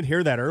did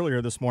hear that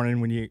earlier this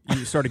morning when you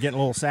started getting a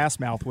little sass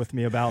mouth with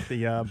me about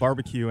the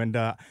barbecue, and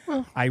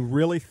I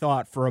really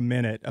thought for a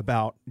minute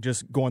about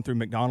just going through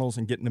McDonald's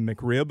and getting a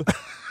McRib.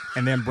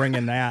 and then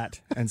bringing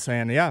that and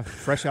saying, yeah,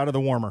 fresh out of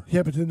the warmer.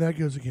 Yeah, but then that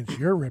goes against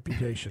your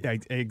reputation. Yeah,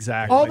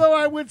 exactly. Although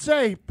I would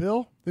say,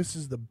 Bill, this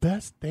is the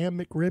best damn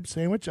McRib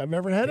sandwich I've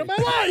ever had in my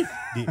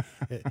life.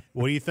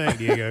 What do you think,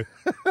 Diego?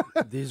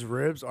 These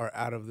ribs are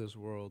out of this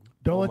world.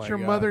 Don't Oh let my your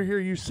God. mother hear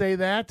you say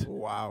that.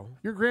 Wow.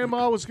 Your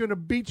grandma was going to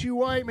beat you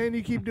white, man.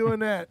 You keep doing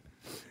that.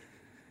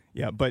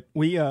 Yeah, but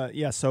we,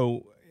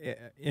 so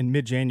in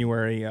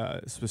mid-January,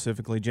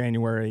 specifically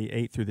January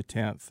 8th through the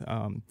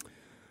 10th,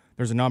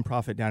 there's a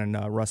nonprofit down in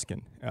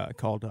Ruskin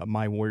called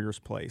My Warrior's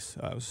Place.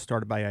 It was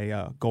started by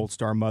a Gold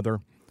Star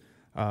mother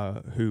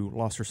who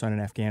lost her son in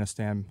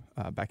Afghanistan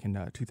back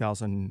in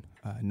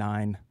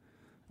 2009.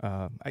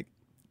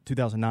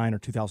 2009 or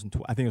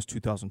 2012. I think it was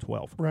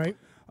 2012. Right.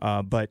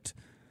 But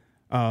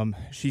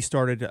she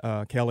started,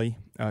 Kelly,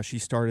 she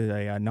started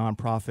a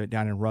nonprofit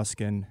down in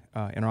Ruskin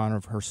in honor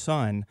of her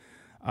son.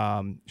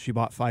 She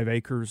bought 5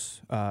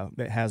 acres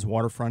that has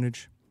water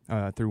frontage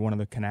through one of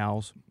the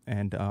canals,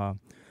 and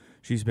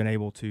she's been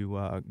able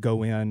to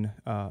go in,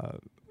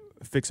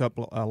 fix up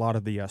a lot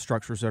of the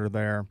structures that are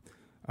there,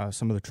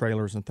 some of the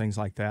trailers and things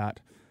like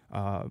that.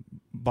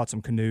 Bought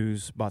some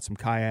canoes, bought some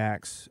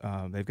kayaks.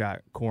 They've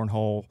got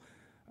cornhole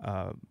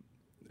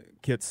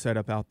kits set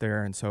up out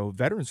there, and so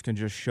veterans can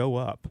just show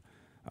up.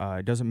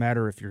 It doesn't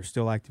matter if you're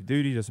still active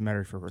duty. It doesn't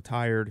matter if you're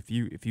retired.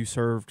 If you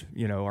served,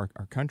 our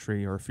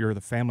country, or if you're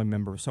the family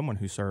member of someone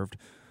who served,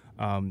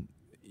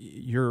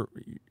 you're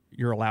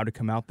allowed to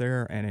come out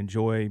there and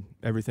enjoy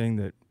everything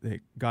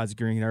that God's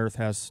green earth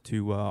has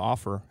to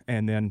offer.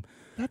 And then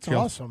That's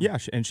awesome.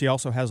 And she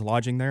also has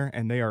lodging there,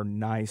 and they are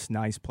nice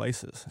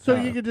places. So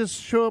you could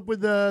just show up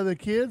with the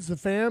kids, the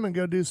fam, and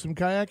go do some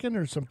kayaking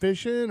or some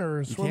fishing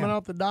or swimming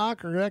off the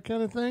dock or that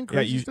kind of thing?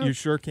 You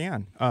sure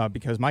can.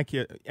 Because my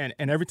kid, and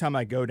every time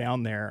I go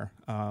down there,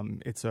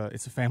 it's a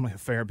family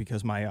affair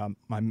because my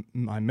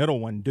middle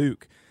one,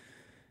 Duke,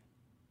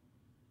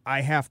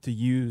 I have to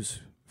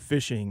use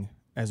fishing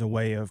as a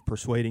way of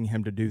persuading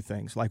him to do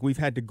things. Like we've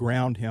had to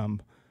ground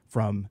him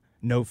from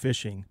no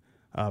fishing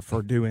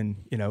for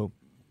doing,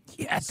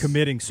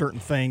 committing certain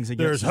things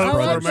against. There's hope I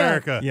like for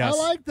America. That. Yes. I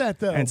like that,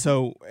 though. And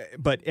so,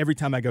 but every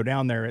time I go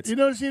down there, it's you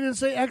notice he didn't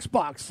say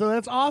Xbox, so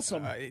that's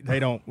awesome.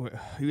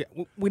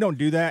 we don't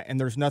do that, and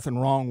there's nothing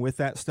wrong with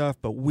that stuff,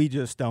 but we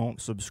just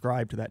don't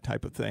subscribe to that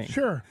type of thing.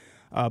 Sure.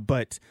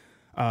 But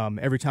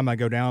every time I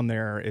go down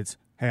there, it's,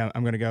 hey,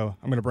 I'm going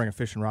to bring a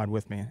fishing rod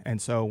with me.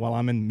 And so while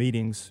I'm in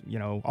meetings,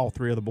 all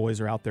 3 of the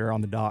boys are out there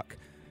on the dock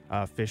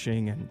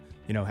fishing and,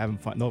 having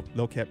fun.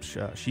 They'll catch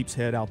sheep's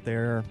head out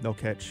there. They'll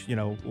catch,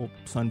 little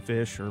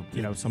sunfish or,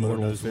 some Lord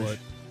little knows fish. what.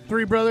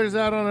 3 brothers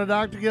out on a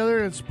dock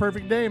together. It's a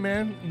perfect day,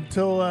 man.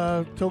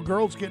 Until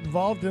girls get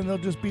involved, and they'll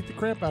just beat the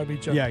crap out of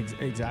each other. Yeah,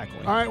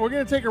 exactly. All right, we're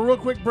going to take a real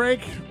quick break.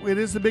 It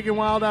is the Big and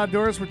Wild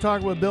Outdoors. We're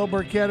talking with Bill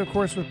Burkett, of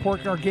course, with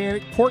Pork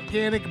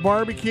Organic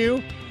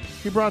Barbecue.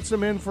 He brought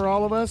some in for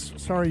all of us.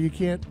 Sorry you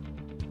can't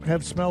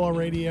have smell on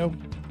radio.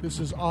 This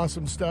is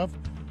awesome stuff.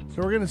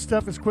 So we're going to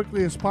stuff as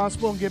quickly as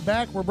possible and get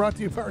back. We're brought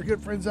to you by our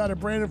good friends out of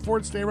Brandon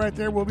Ford. Stay right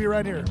there. We'll be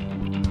right here.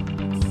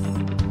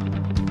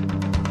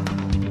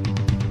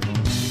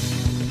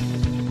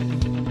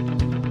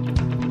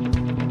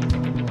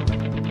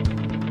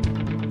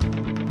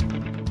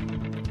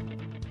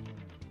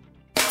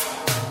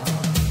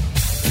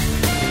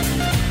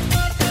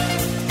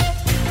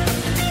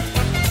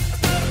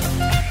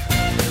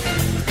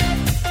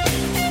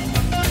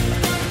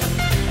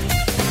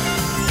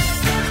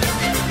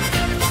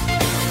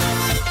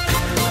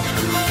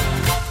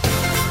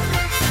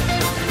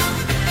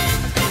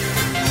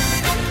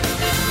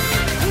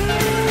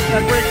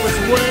 That break was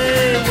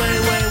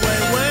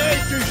way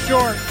too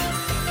short.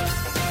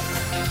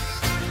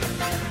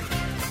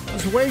 It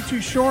was way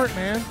too short,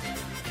 man.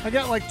 I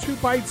got like 2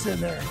 bites in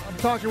there. I'm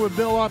talking with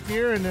Bill off the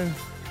air, and then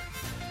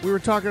we were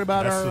talking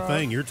about That's our... the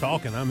thing. You're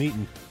talking. I'm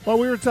eating. Well,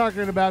 we were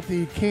talking about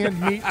the canned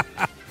meat,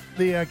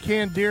 the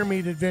canned deer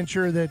meat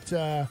adventure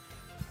that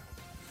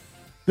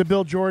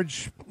Bill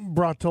George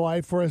brought to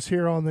life for us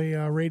here on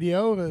the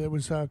radio. It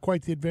was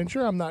quite the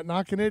adventure. I'm not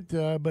knocking it,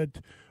 but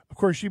of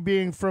course, you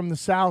being from the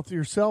South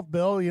yourself,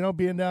 Bill,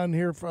 being down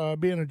here,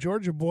 being a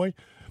Georgia boy,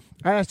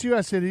 I asked you,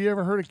 I said, have you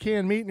ever heard of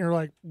canned meat? And you're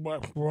like,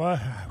 what?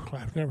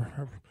 I've never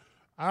heard.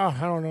 I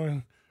don't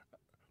know.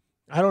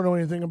 I don't know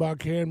anything about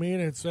canned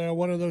meat. It's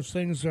one of those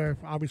things.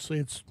 Obviously,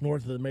 it's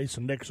north of the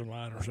Mason-Dixon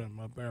line or something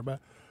up there. But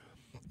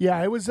yeah,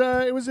 it was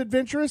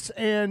adventurous,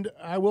 and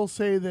I will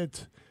say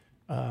that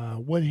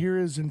what here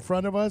is in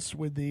front of us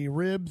with the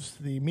ribs,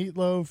 the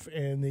meatloaf,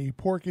 and the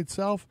pork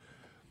itself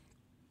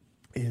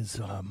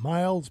is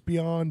miles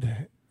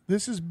beyond.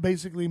 This is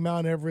basically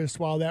Mount Everest,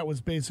 while that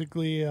was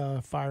basically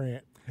fire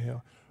ant.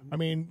 I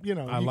mean,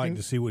 I'd like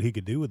to see what he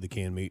could do with the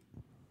canned meat.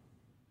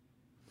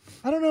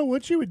 I don't know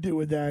what you would do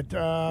with that.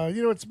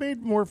 It's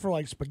made more for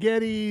like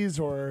spaghettis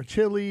or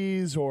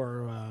chilies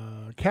or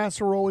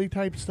casserole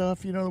type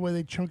stuff. The way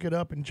they chunk it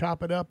up and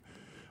chop it up.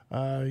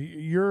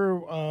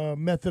 Your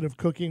method of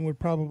cooking would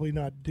probably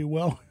not do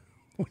well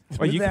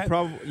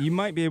Well, you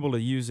might be able to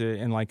use it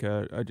in like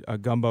a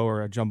gumbo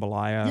or a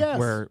jambalaya, Yes.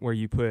 where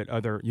you put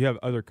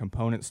other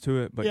components to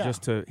it, but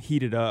just to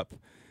heat it up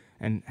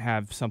and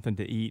have something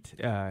to eat,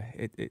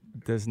 it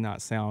does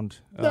not sound.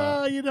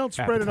 No, you don't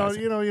spread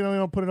appetizing. it on. You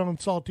don't put it on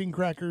saltine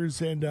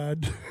crackers and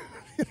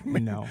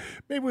No.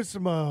 maybe with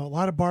some a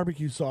lot of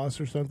barbecue sauce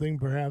or something,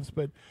 perhaps.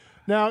 But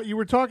now you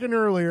were talking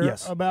earlier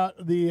Yes.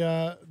 about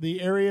the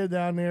area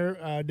down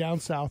there down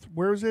south.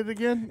 Where is it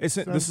again? This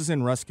is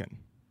in Ruskin.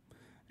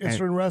 It's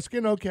in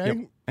Ruskin.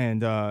 Okay.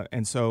 Yep.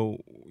 And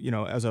so,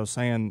 as I was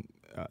saying,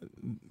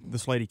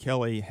 this lady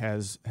Kelly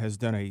has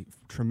done a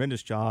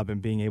tremendous job in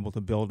being able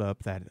to build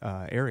up that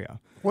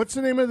area. What's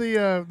the name of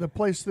the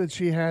place that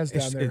she has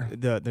down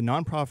there? The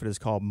nonprofit is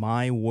called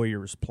My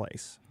Warriors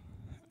Place.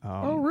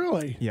 Oh,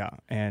 really? Yeah,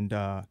 and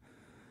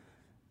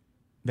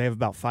they have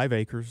about 5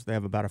 acres. They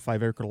have about a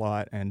 5-acre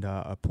lot, and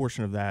a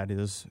portion of that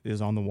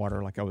is on the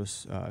water, like I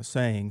was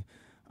saying.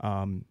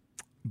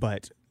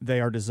 But they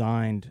are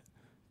designed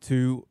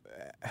to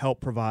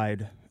help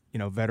provide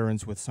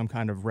veterans with some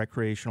kind of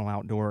recreational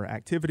outdoor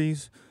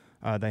activities.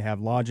 They have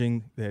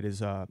lodging that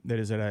is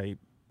at an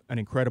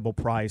incredible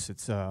price.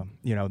 It's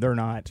they're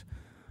not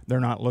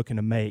looking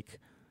to make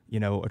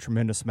a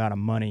tremendous amount of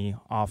money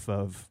off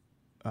of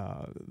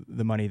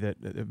the money that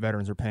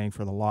veterans are paying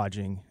for the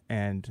lodging.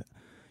 And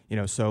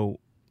so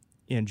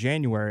in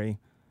January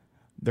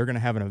they're going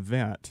to have an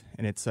event,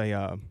 and it's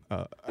an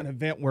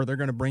event where they're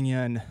going to bring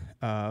in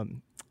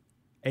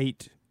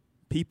 8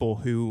 people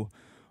who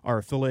are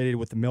affiliated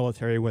with the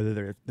military,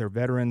 whether they're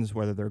veterans,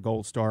 whether they're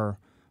Gold Star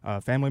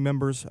family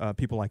members,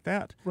 people like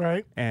that.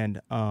 Right.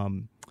 And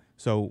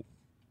so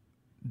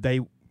they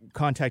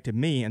contacted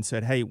me and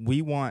said, hey,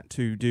 we want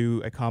to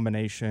do a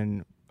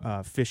combination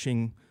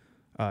fishing,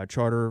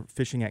 charter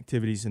fishing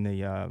activities in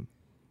the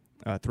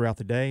throughout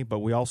the day, but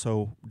we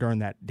also, during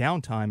that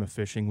downtime of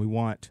fishing, we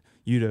want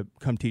you to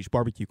come teach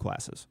barbecue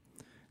classes.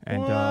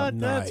 And what?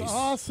 Nice. That's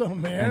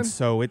awesome, man. and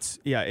so it's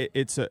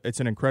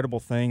an incredible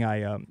thing.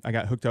 I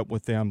got hooked up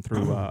with them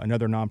through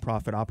another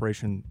nonprofit,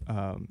 Operation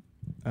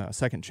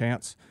Second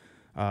Chance.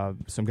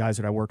 Some guys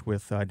that I worked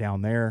with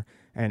down there,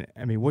 and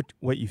I mean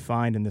what you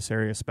find in this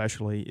area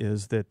especially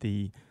is that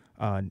the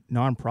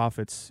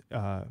nonprofits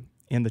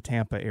in the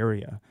Tampa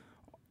area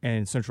and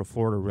in Central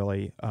Florida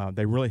really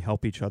they really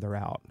help each other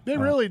out. They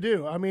really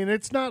do. I mean,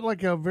 it's not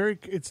like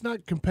it's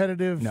not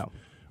competitive. No.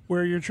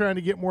 Where you're trying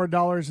to get more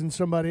dollars than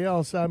somebody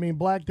else. I mean,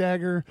 Black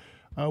Dagger,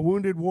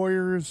 Wounded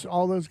Warriors,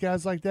 all those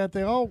guys like that.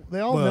 They all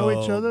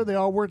know each other. They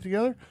all work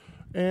together,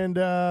 and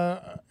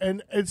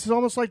it's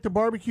almost like the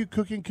barbecue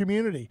cooking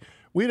community.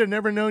 We'd have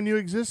never known you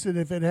existed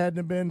if it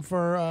hadn't been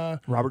for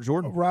Robert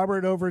Jordan,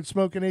 Robert over at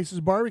Smoking Aces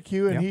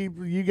Barbecue, and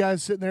you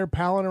guys sitting there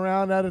palling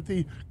around out at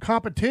the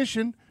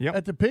competition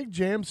at the Pig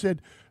Jam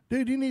said,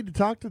 "Dude, you need to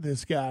talk to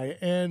this guy,"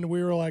 and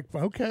we were like,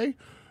 "Okay."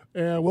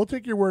 We'll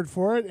take your word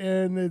for it,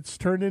 and it's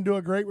turned into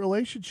a great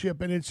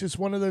relationship. And it's just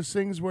one of those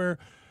things where,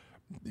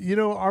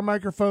 our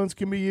microphones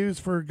can be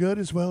used for good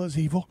as well as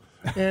evil,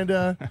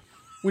 and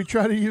we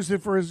try to use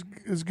it for as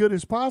good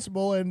as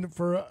possible. And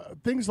for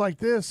things like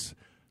this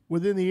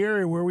within the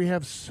area where we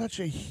have such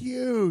a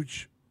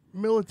huge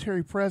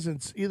military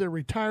presence, either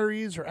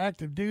retirees or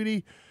active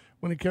duty,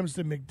 when it comes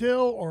to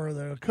MacDill or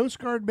the Coast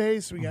Guard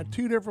base, we got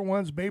 2 different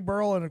ones, Bay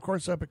Burl and, of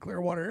course, up at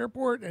Clearwater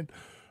Airport, and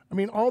I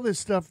mean, all this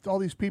stuff, all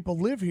these people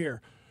live here.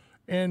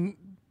 And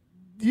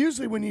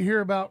usually when you hear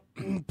about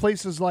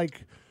places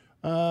like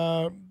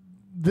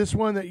this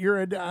one that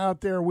you're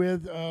out there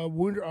with,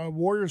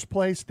 Warriors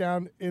Place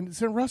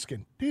it's in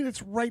Ruskin. Dude,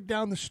 it's right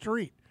down the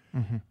street.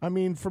 Mm-hmm. I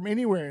mean, from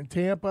anywhere in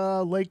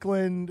Tampa,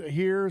 Lakeland,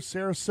 here,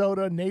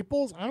 Sarasota,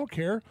 Naples, I don't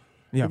care.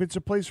 Yeah. If it's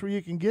a place where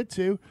you can get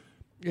to.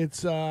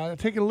 It's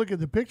taking a look at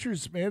the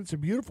pictures, man, it's a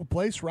beautiful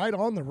place right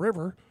on the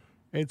river.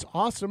 It's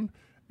awesome.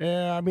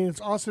 I mean,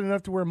 it's awesome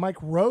enough to where Mike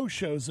Rowe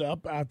shows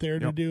up out there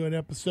to do an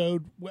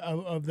episode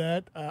of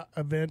that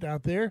event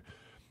out there.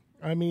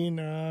 I mean,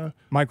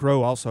 Mike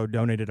Rowe also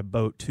donated a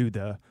boat to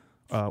the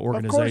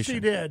organization. Of course he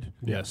did.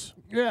 Yes.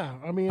 Yeah,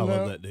 I mean, I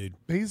love that dude.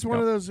 He's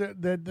one of those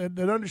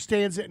that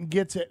understands it and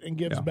gets it and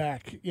gives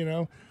back.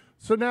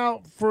 So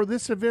now for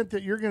this event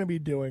that you're going to be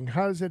doing,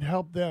 how does it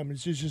help them?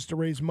 Is this just to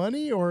raise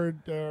money, or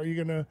are you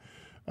going to?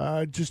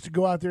 Just to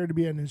go out there to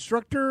be an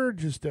instructor,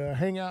 just to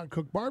hang out and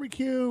cook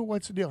barbecue?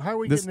 What's the deal? How are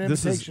we getting an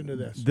invitation to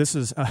this? This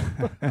is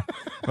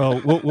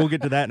well, we'll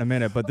get to that in a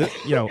minute. But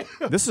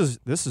this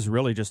is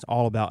really just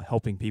all about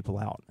helping people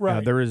out.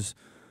 Right. There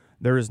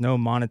is no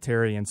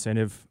monetary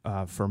incentive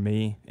for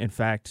me. In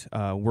fact,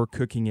 we're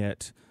cooking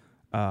it.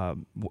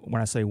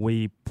 When I say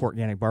we,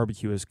 Porkganic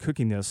Barbecue is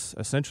cooking this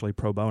essentially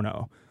pro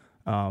bono.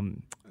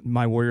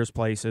 My Warriors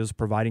Place is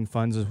providing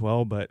funds as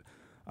well, but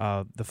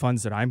the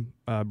funds that I'm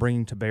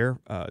bringing to bear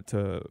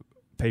to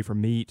pay for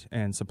meat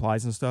and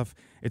supplies and stuff,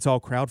 it's all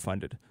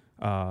crowdfunded.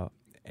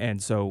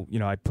 And so,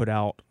 I put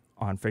out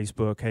on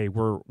Facebook, hey,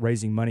 we're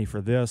raising money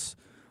for this.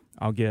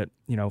 I'll get,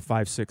 $500,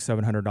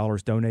 $600,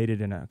 $700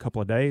 donated in a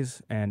couple of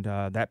days, and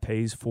that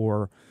pays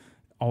for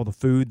all the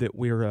food that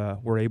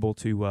we're able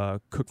to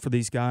cook for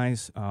these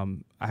guys. I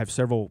have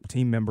several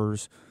team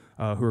members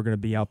who are going to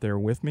be out there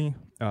with me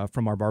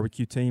from our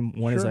barbecue team.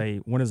 One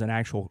is an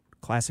actual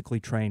classically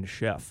trained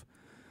chef.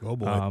 Oh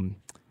boy.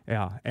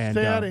 Yeah, and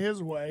stay out of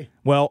his way.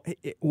 Well,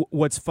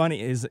 what's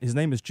funny is his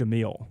name is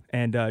Jamil,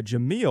 and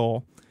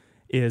Jamil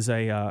is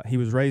he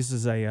was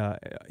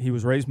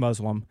raised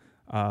Muslim,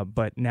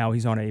 but now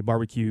he's on a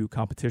barbecue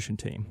competition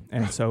team.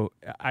 And so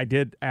I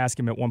did ask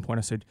him at one point.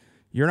 I said,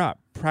 "You're not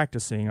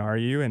practicing, are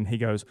you?" And he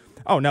goes,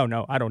 "Oh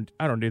no, I don't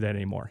do that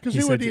anymore." Because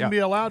he wouldn't even be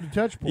allowed to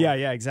touch pork. Yeah,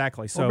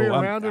 exactly. So or be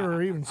around it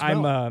or even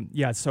smell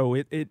it. So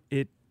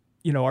it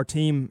our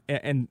team,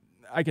 and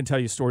I can tell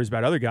you stories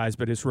about other guys,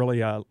 but it's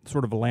really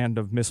sort of a land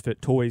of misfit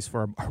toys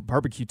for our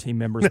barbecue team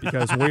members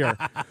because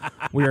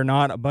we are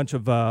not a bunch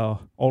of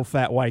old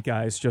fat white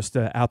guys just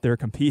out there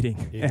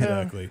competing.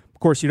 Exactly. And, of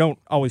course, you don't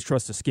always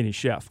trust a skinny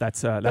chef.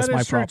 That's my problem. That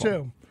is true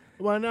too.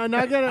 Well, and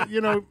I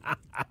gotta,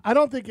 I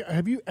don't think.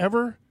 Have you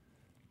ever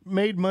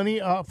made money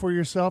for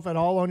yourself at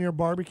all on your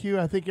barbecue?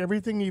 I think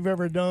everything you've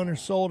ever done or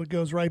sold, it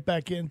goes right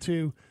back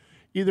into.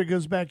 Either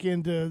goes back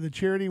into the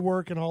charity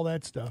work and all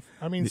that stuff.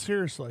 I mean,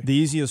 seriously. The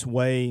easiest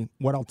way,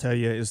 what I'll tell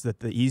you, is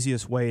that the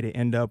easiest way to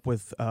end up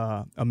with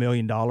 $1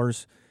 million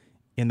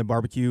in the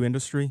barbecue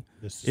industry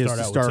is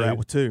to start out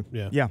with two.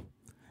 Yeah.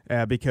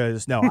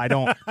 Because, no, I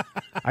don't.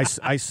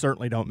 I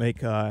certainly don't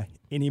make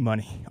any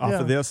money off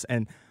of this.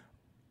 And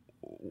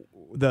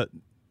the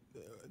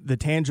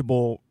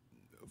tangible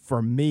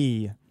for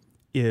me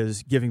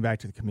is giving back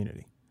to the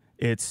community.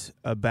 It's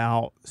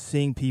about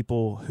seeing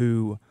people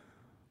who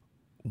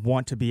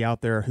want to be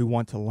out there, who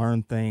want to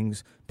learn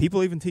things.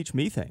 People even teach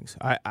me things.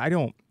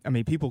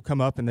 People come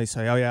up and they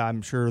say, "Oh yeah,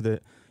 I'm sure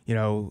that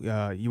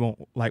you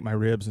won't like my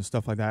ribs and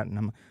stuff like that."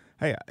 And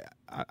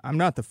I'm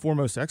not the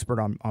foremost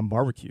expert on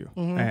barbecue,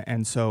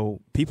 and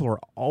so people are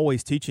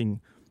always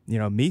teaching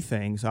me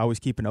things. I always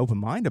keep an open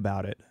mind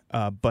about it,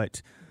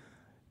 but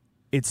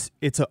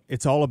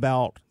it's all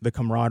about the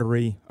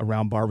camaraderie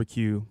around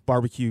barbecue.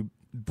 Barbecue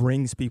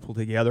brings people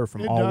together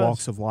from all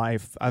walks of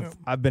life.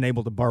 I've been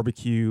able to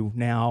barbecue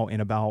now in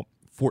about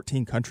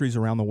 14 countries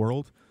around the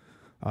world,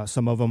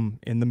 some of them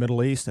in the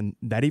Middle East, and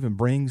that even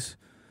brings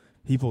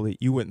people that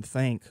you wouldn't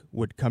think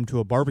would come to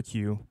a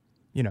barbecue,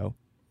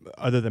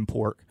 other than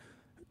pork,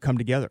 come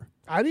together.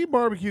 I'd eat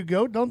barbecue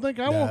goat. Don't think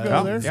I won't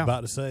go there. I was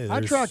about to say.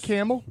 I try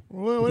camel.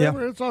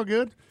 Whatever, it's all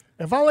good.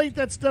 If I'll eat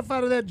that stuff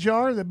out of that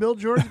jar that Bill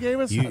George gave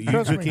us, you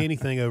trust cook me,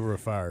 anything over a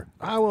fire.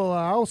 I will.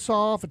 I'll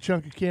saw off a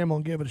chunk of camel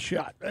and give it a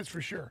shot. That's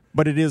for sure.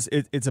 But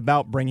it's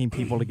about bringing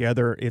people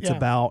together. It's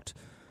about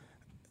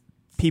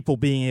people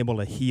being able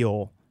to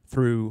heal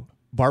through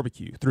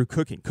barbecue, through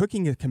cooking.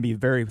 Cooking can be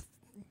very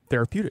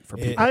therapeutic for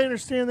people. I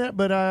understand that,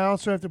 but I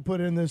also have to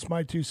put in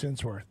my 2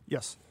 cents worth.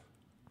 Yes.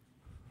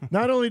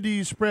 Not only do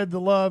you spread the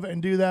love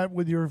and do that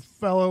with your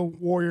fellow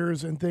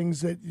warriors and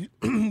things that,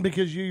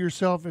 because you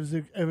yourself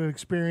have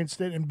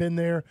experienced it and been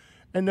there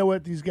and know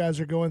what these guys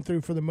are going through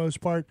for the most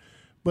part,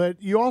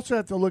 but you also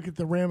have to look at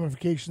the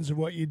ramifications of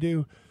what you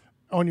do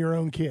on your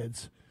own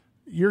kids.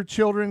 Your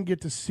children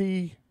get to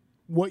see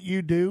what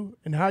you do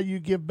and how you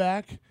give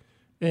back,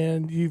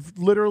 and you've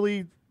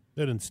literally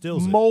that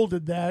instills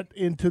molded that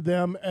into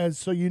them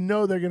so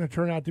they're going to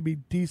turn out to be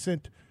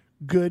decent,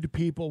 good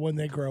people when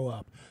they grow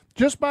up.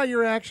 Just by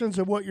your actions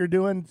of what you're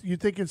doing, you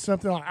think it's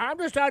something like, I'm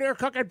just out here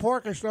cooking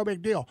pork, it's no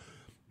big deal.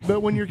 But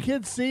when your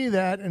kids see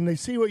that and they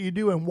see what you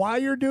do and why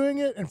you're doing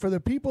it, and for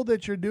the people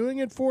that you're doing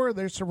it for,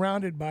 they're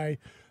surrounded by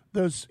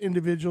those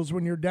individuals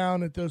when you're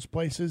down at those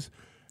places.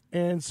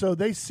 And so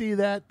they see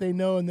that, they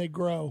know, and they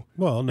grow.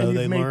 Well, no, and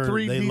they made learn.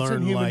 three They decent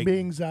learn human like,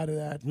 beings out of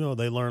that.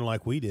 They learn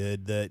like we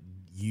did that.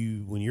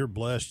 When you're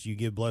blessed, you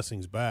give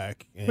blessings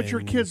back. But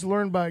your kids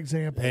learn by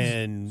example,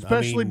 and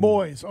especially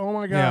boys. Oh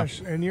my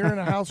gosh! Yeah. And you're in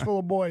a house full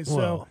of boys,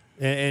 well,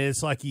 and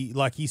it's like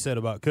you said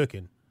about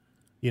cooking.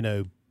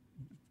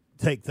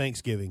 Take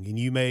Thanksgiving, and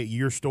you made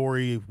your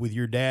story with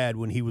your dad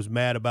when he was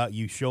mad about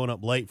you showing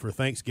up late for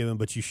Thanksgiving,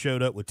 but you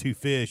showed up with 2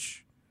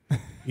 fish.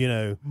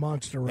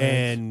 Monster rags.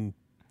 And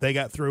they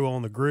got through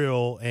on the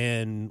grill,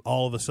 and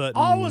all of a sudden,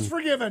 all was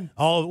forgiven.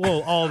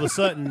 All of a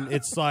sudden,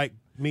 it's like.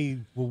 Me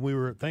when we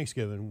were at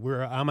Thanksgiving,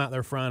 I'm out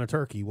there frying a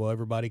turkey. Well,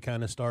 everybody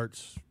kind of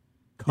starts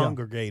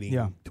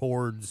congregating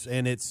towards,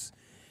 and it's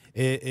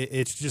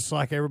just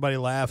like everybody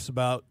laughs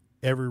about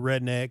every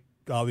redneck.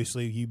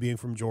 Obviously, you being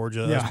from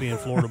Georgia, us being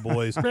Florida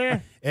boys,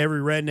 every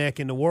redneck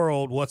in the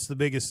world. What's the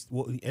biggest?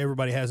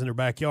 Everybody has in their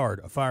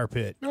backyard a fire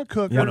pit. A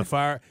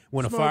cooker.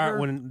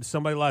 When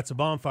somebody lights a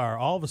bonfire,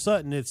 all of a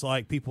sudden it's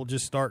like people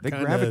just start they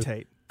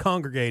gravitate,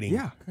 congregating.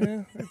 Yeah.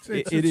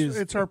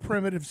 It's our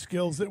primitive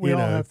skills that we all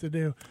have to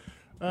do.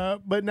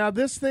 But now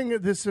this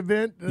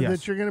event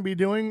that you're going to be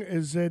doing,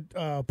 is it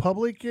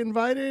public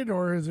invited,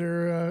 or is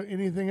there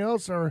anything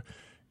else? Or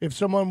if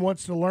someone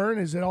wants to learn,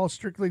 is it all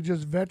strictly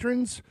just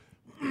veterans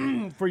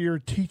for your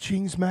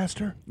teachings,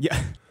 Master?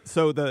 Yeah.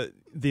 So the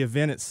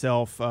event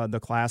itself, the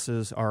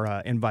classes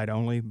are invite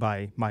only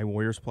by My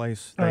Warriors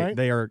Place.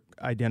 They are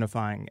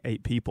identifying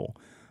 8 people.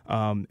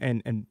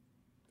 And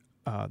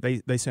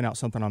they sent out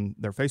something on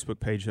their Facebook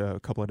page a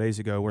couple of days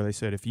ago where they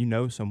said if you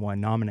know someone,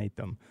 nominate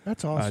them.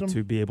 That's awesome.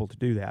 To be able to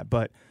do that.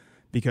 But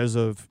because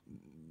of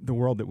the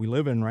world that we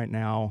live in right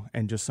now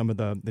and just some of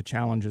the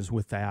challenges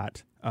with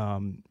that,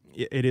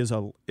 it is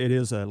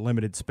a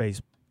limited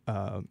space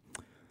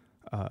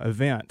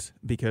event,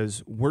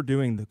 because we're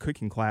doing the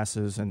cooking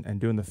classes and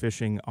doing the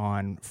fishing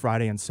on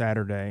Friday and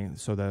Saturday,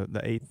 so the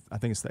 8th, I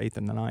think it's the 8th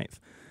and the 9th,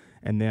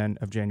 and then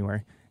of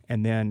January.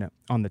 And then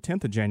on the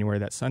 10th of January,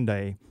 that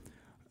Sunday,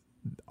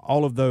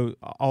 all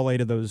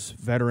 8 of those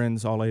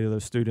veterans, all 8 of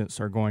those students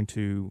are going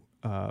to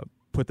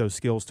put those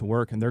skills to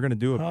work, and they're going to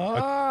do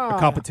a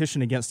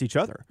competition against each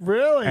other.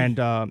 Really? And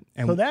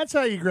so that's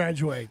how you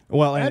graduate.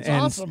 Well, that's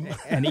awesome.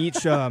 And each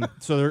so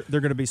they're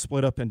going to be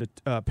split up into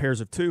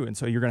pairs of 2, and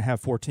so you're going to have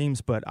 4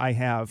 teams. But I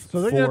have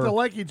so they're going to have to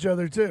like each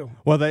other too.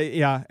 Well,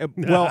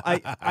 Well,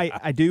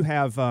 I do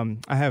have I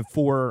have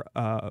 4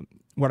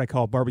 what I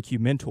call barbecue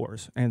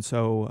mentors, and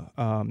so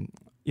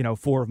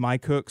 4 of my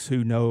cooks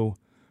who know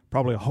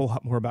probably a whole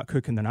lot more about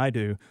cooking than I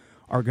do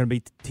are going to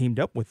be teamed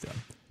up with them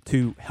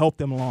to help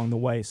them along the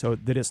way, so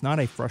that it's not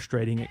a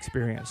frustrating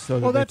experience, so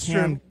that they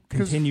can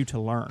continue to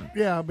learn.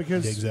 Yeah,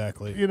 because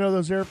exactly,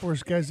 those Air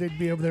Force guys, they'd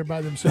be over there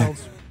by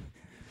themselves.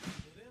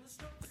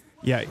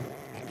 Yeah.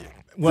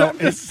 Well,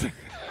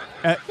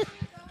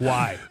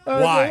 why?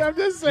 Why? I'm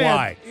just saying.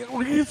 Why?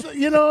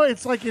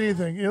 It's like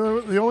anything.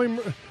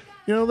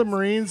 The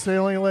Marines, they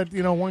only let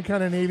one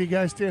kind of Navy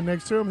guy stand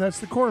next to them. That's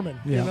the corpsman.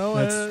 Yeah,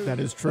 that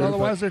is true.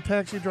 Otherwise, they're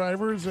taxi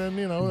drivers, and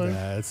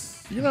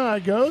that's how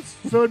it goes.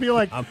 So it'd be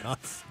like I'm not.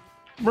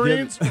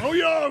 Marines. Oh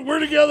yeah, we're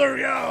together.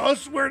 Yeah,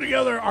 we're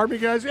together. Army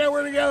guys. Yeah,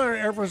 we're together.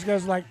 Air Force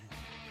guys like,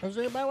 does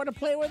anybody want to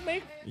play with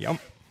me? Yep.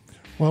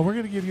 Well, we're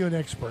going to give you an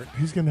expert.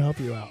 He's going to help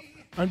you out.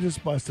 I'm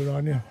just busted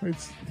on you.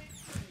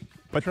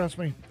 But trust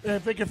me,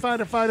 if they can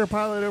find a fighter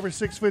pilot over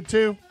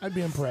 6'2", I'd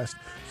be impressed.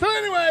 So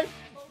anyway.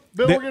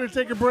 Bill, we're going to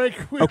take a break.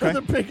 We're okay.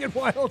 the Big and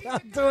Wild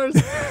Outdoors.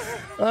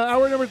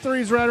 Hour number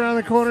 3 is right around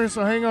the corner,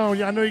 so hang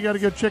on. I know you got to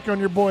go check on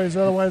your boys,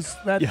 otherwise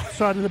that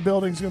side of the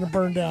building is going to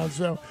burn down.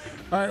 So,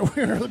 all right,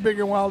 we're the Big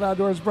and Wild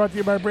Outdoors, brought to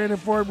you by Brandon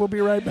Ford. We'll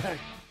be right back.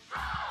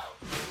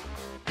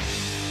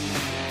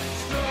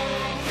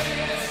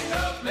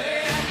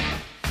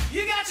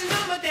 You got your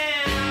number down.